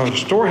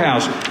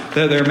storehouse,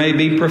 that there may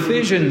be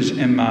provisions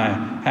in my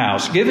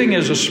house. Giving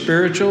is a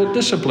spiritual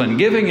discipline.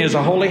 Giving is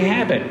a holy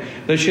habit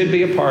that should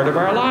be a part of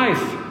our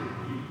life.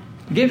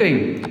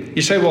 Giving.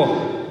 You say,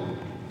 well,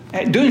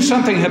 doing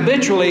something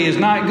habitually is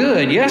not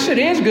good. Yes, it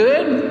is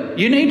good.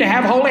 You need to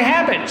have holy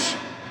habits.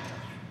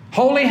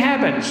 Holy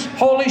habits.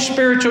 Holy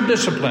spiritual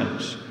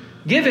disciplines.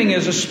 Giving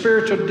is a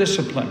spiritual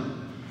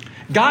discipline.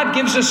 God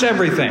gives us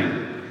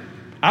everything.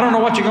 I don't know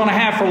what you're going to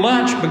have for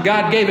lunch, but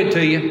God gave it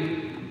to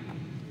you.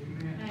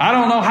 I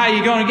don't know how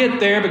you're going to get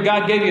there, but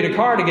God gave you the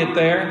car to get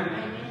there.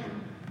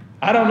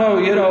 I don't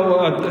know,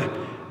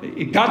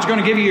 God's going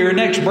to give you your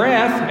next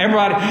breath.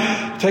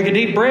 Everybody, take a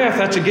deep breath.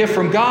 That's a gift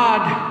from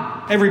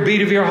God. Every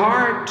beat of your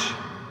heart.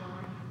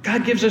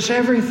 God gives us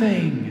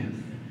everything.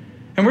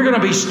 And we're going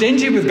to be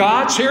stingy with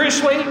God?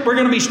 Seriously? We're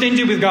going to be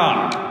stingy with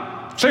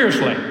God.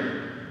 Seriously.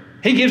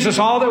 He gives us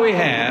all that we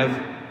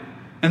have.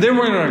 And then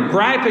we're going to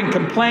gripe and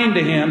complain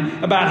to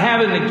Him about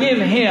having to give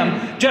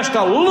Him just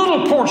a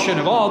little portion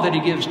of all that He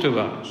gives to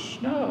us.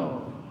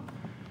 No.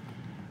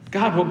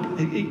 God will,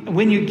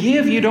 when you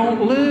give, you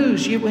don't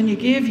lose. When you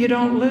give, you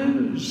don't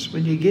lose.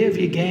 When you give,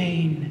 you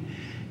gain.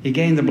 You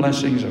gain the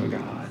blessings of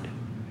God.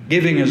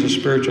 Giving is a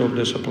spiritual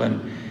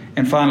discipline.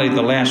 And finally,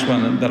 the last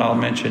one that I'll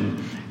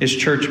mention is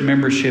church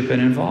membership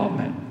and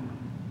involvement.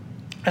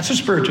 That's a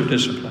spiritual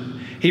discipline.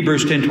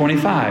 Hebrews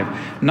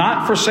 10:25,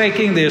 not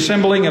forsaking the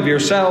assembling of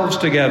yourselves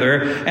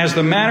together as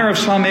the manner of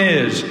some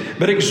is,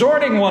 but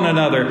exhorting one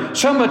another,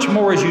 so much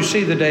more as you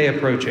see the day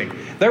approaching.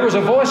 There was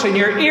a voice in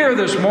your ear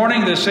this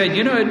morning that said,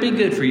 it'd be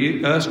good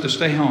for us to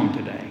stay home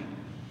today.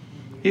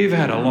 You've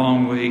had a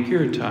long week.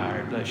 You're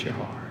tired. Bless your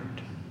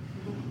heart.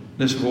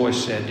 This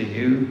voice said to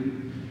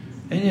you,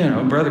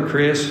 and Brother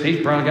Chris,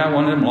 he's probably got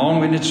one of them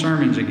long-winded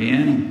sermons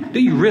again. Do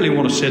you really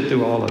want to sit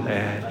through all of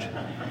that?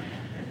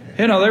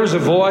 There was a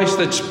voice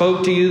that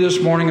spoke to you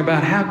this morning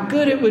about how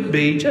good it would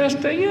be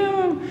just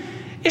to,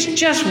 it's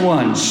just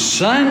one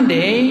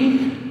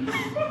Sunday,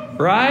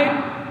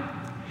 right?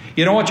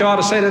 You know what you ought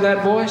to say to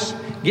that voice?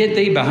 Get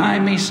thee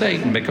behind me,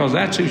 Satan, because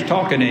that's who's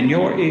talking in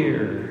your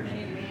ear.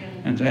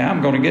 And say,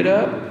 I'm going to get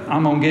up.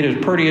 I'm going to get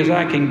as pretty as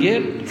I can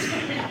get.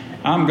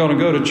 I'm going to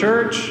go to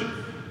church.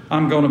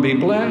 I'm going to be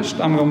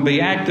blessed. I'm going to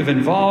be active,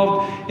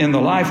 involved in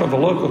the life of a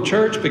local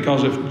church,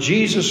 because if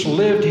Jesus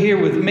lived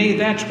here with me,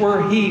 that's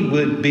where He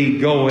would be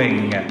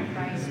going,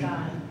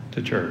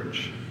 to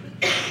church.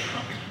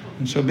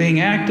 And so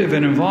being active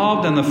and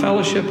involved in the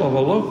fellowship of a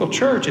local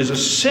church is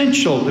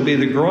essential to be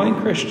the growing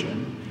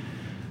Christian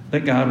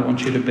that God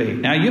wants you to be.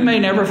 Now, you may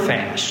never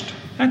fast.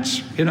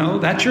 That's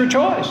your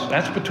choice.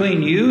 That's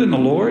between you and the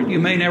Lord. You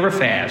may never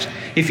fast.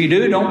 If you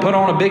do, don't put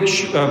on a big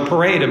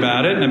parade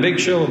about it and a big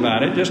show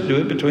about it. Just do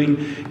it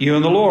between you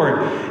and the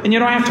Lord. And you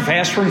don't have to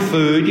fast from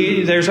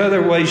food. There's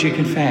other ways you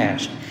can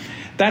fast.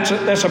 That's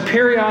a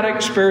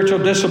periodic spiritual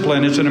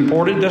discipline. It's an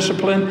important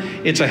discipline.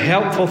 It's a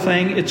helpful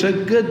thing. It's a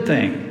good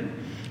thing.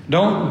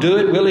 Don't do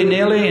it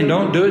willy-nilly, and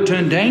don't do it to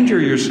endanger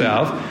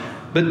yourself,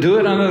 but do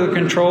it under the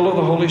control of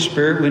the Holy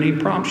Spirit when He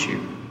prompts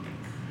you.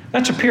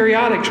 That's a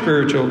periodic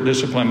spiritual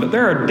discipline, but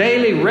there are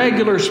daily,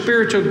 regular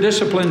spiritual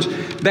disciplines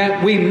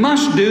that we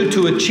must do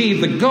to achieve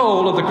the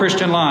goal of the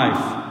Christian life.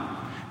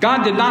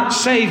 God did not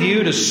save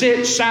you to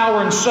sit,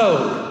 sour, and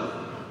soak.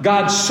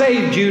 God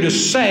saved you to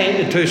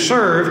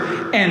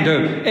serve and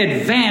to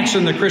advance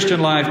in the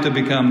Christian life to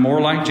become more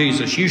like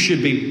Jesus. You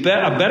should be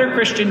a better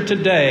Christian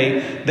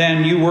today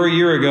than you were a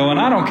year ago, and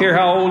I don't care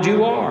how old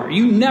you are.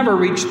 You never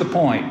reach the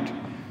point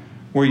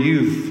where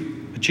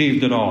you've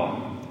achieved it all.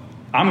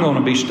 I'm going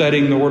to be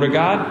studying the Word of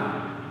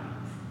God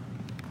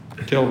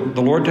until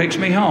the Lord takes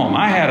me home.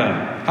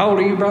 How old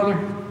are you,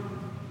 brother?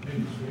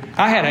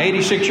 I had an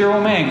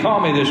 86-year-old man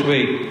call me this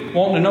week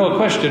wanting to know a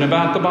question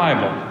about the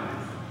Bible.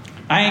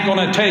 I ain't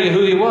going to tell you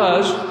who he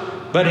was,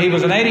 but he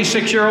was an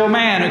 86-year-old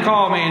man who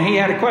called me, and he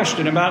had a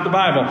question about the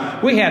Bible.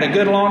 We had a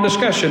good long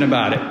discussion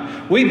about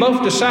it. We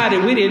both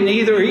decided we didn't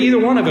either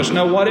one of us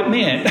know what it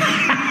meant.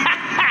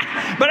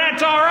 But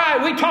that's all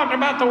right. We talked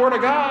about the Word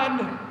of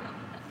God.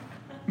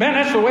 Man,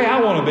 that's the way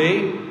I want to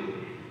be.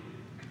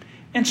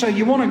 And so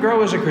you want to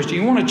grow as a Christian.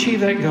 You want to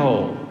achieve that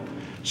goal.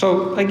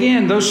 So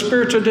again, those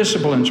spiritual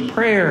disciplines,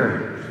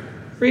 prayer,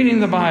 reading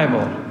the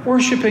Bible,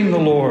 worshiping the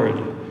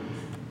Lord,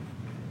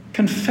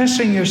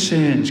 confessing your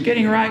sins,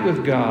 getting right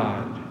with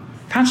God,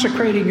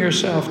 consecrating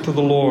yourself to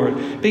the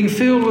Lord, being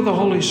filled with the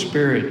Holy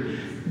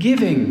Spirit,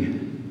 giving,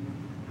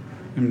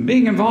 and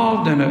being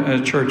involved in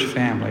a church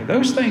family.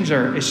 Those things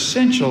are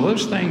essential.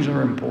 Those things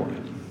are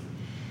important.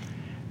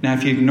 Now,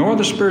 if you ignore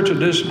the spiritual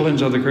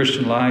disciplines of the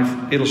Christian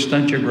life, it'll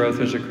stunt your growth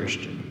as a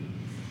Christian.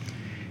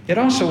 It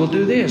also will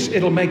do this.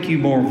 It'll make you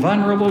more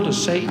vulnerable to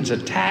Satan's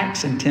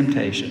attacks and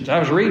temptations. I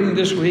was reading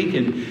this week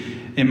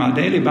in my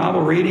daily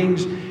Bible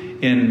readings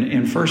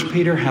in 1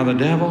 Peter how the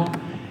devil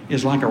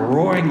is like a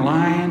roaring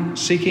lion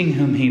seeking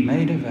whom he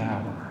may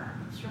devour.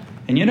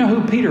 And you know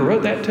who Peter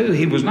wrote that to?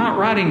 He was not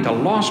writing to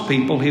lost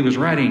people. He was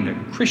writing to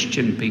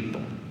Christian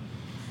people.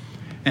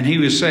 And he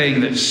was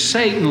saying that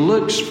Satan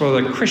looks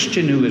for the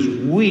Christian who is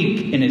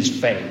weak in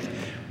his faith,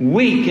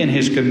 weak in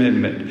his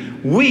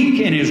commitment, weak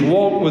in his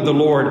walk with the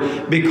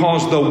Lord,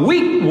 because the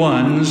weak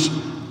ones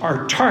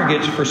are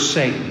targets for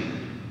Satan.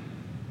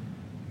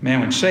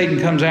 Man, when Satan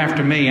comes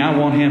after me, I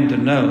want him to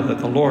know that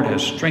the Lord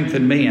has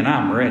strengthened me and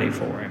I'm ready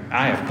for him.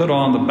 I have put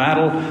on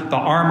the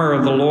armor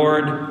of the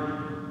Lord.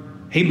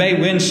 He may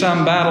win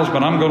some battles,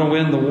 but I'm going to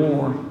win the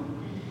war.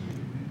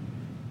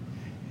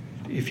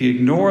 If you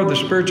ignore the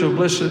spiritual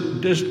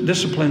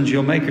disciplines,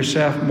 you'll make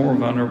yourself more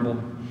vulnerable.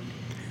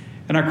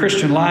 In our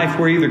Christian life,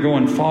 we're either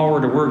going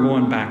forward or we're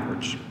going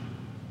backwards.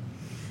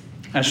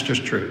 That's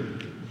just true.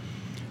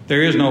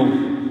 There is no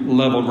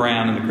level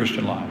ground in the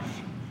Christian life.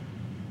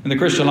 In the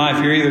Christian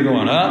life, you're either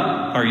going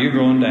up or you're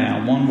going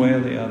down, one way or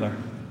the other.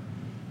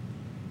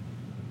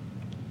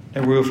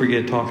 Never will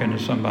forget talking to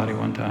somebody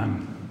one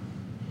time.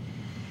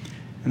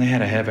 And they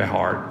had a heavy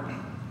heart,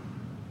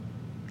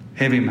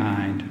 heavy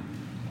mind.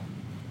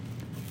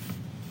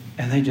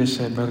 And they just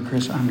said, Brother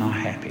Chris, I'm not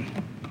happy.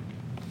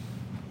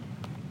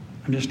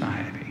 I'm just not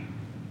happy.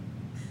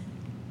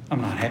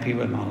 I'm not happy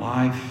with my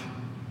life.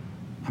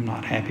 I'm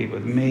not happy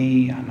with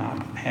me. I'm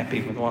not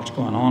happy with what's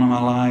going on in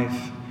my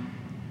life.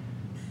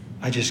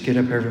 I just get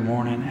up every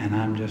morning and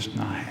I'm just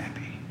not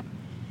happy.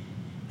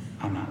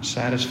 I'm not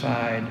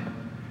satisfied.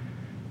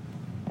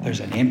 There's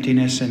an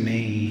emptiness in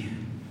me.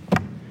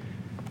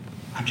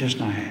 I'm just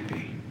not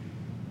happy.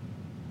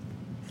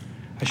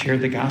 I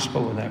shared the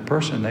gospel with that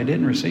person. They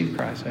didn't receive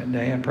Christ that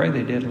day. I pray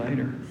they did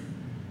later.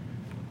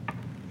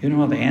 You know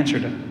what the answer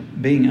to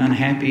being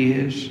unhappy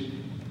is?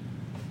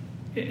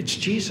 It's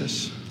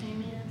Jesus.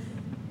 Amen.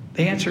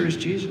 The answer is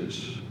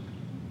Jesus.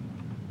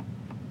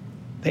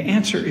 The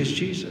answer is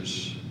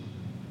Jesus.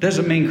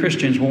 Doesn't mean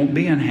Christians won't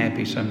be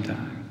unhappy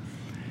sometime.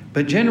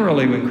 But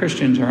generally when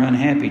Christians are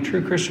unhappy,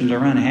 true Christians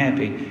are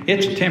unhappy,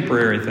 it's a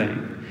temporary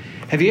thing.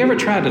 Have you ever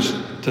tried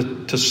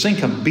to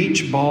sink a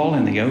beach ball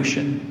in the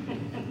ocean?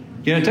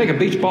 You know, take a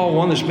beach ball,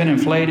 one that's been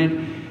inflated,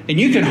 and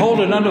you can hold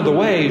it under the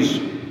waves,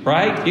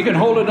 right? You can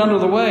hold it under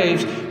the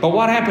waves, but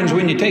what happens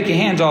when you take your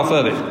hands off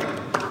of it?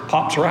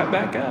 Pops right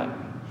back up.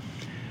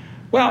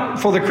 Well,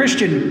 for the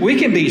Christian, we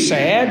can be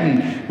sad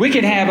and we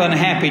can have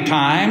unhappy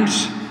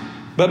times,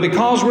 but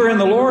because we're in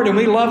the Lord and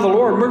we love the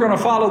Lord and we're going to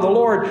follow the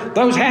Lord,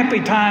 those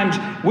happy times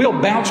will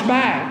bounce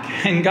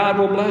back and God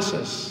will bless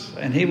us.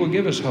 And He will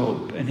give us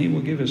hope, and He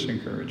will give us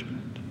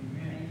encouragement.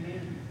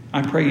 Amen.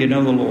 I pray you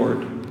know the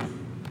Lord,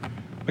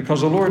 because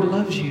the Lord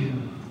loves you.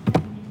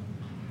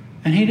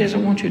 And He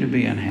doesn't want you to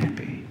be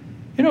unhappy.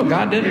 You know,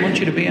 God didn't want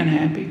you to be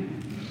unhappy.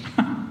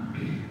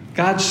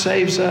 God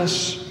saves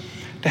us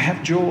to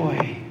have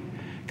joy.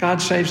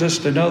 God saves us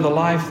to know the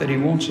life that He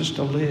wants us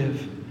to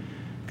live.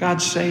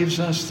 God saves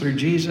us through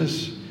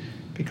Jesus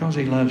because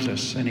He loves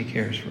us and He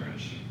cares for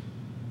us.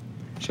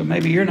 So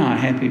maybe you're not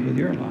happy with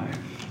your life.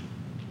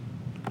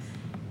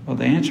 Well,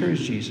 the answer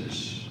is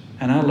Jesus.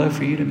 And I'd love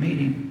for you to meet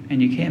Him.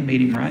 And you can meet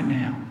Him right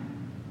now,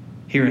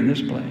 here in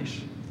this place,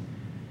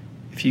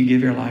 if you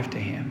give your life to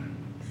Him.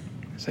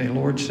 Say,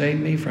 Lord, save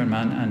me from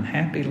an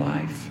unhappy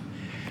life.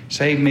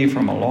 Save me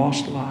from a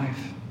lost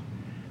life.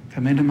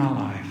 Come into my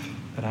life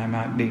that I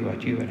might be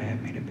what you would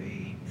have me to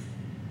be.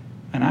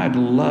 And I'd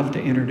love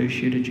to introduce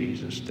you to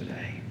Jesus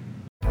today.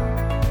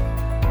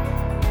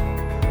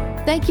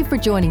 Thank you for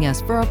joining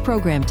us for our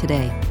program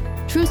today.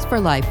 Truths for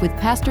Life with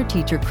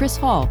Pastor-Teacher Chris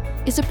Hall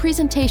is a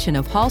presentation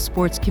of Hall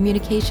Sports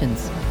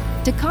Communications.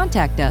 To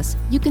contact us,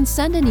 you can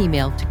send an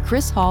email to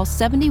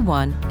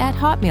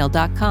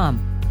chrishall71@hotmail.com.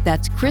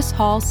 That's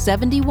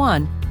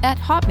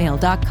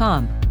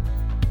chrishall71@hotmail.com.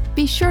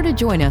 Be sure to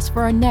join us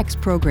for our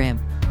next program.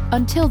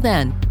 Until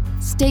then,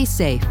 stay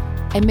safe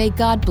and may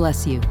God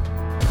bless you.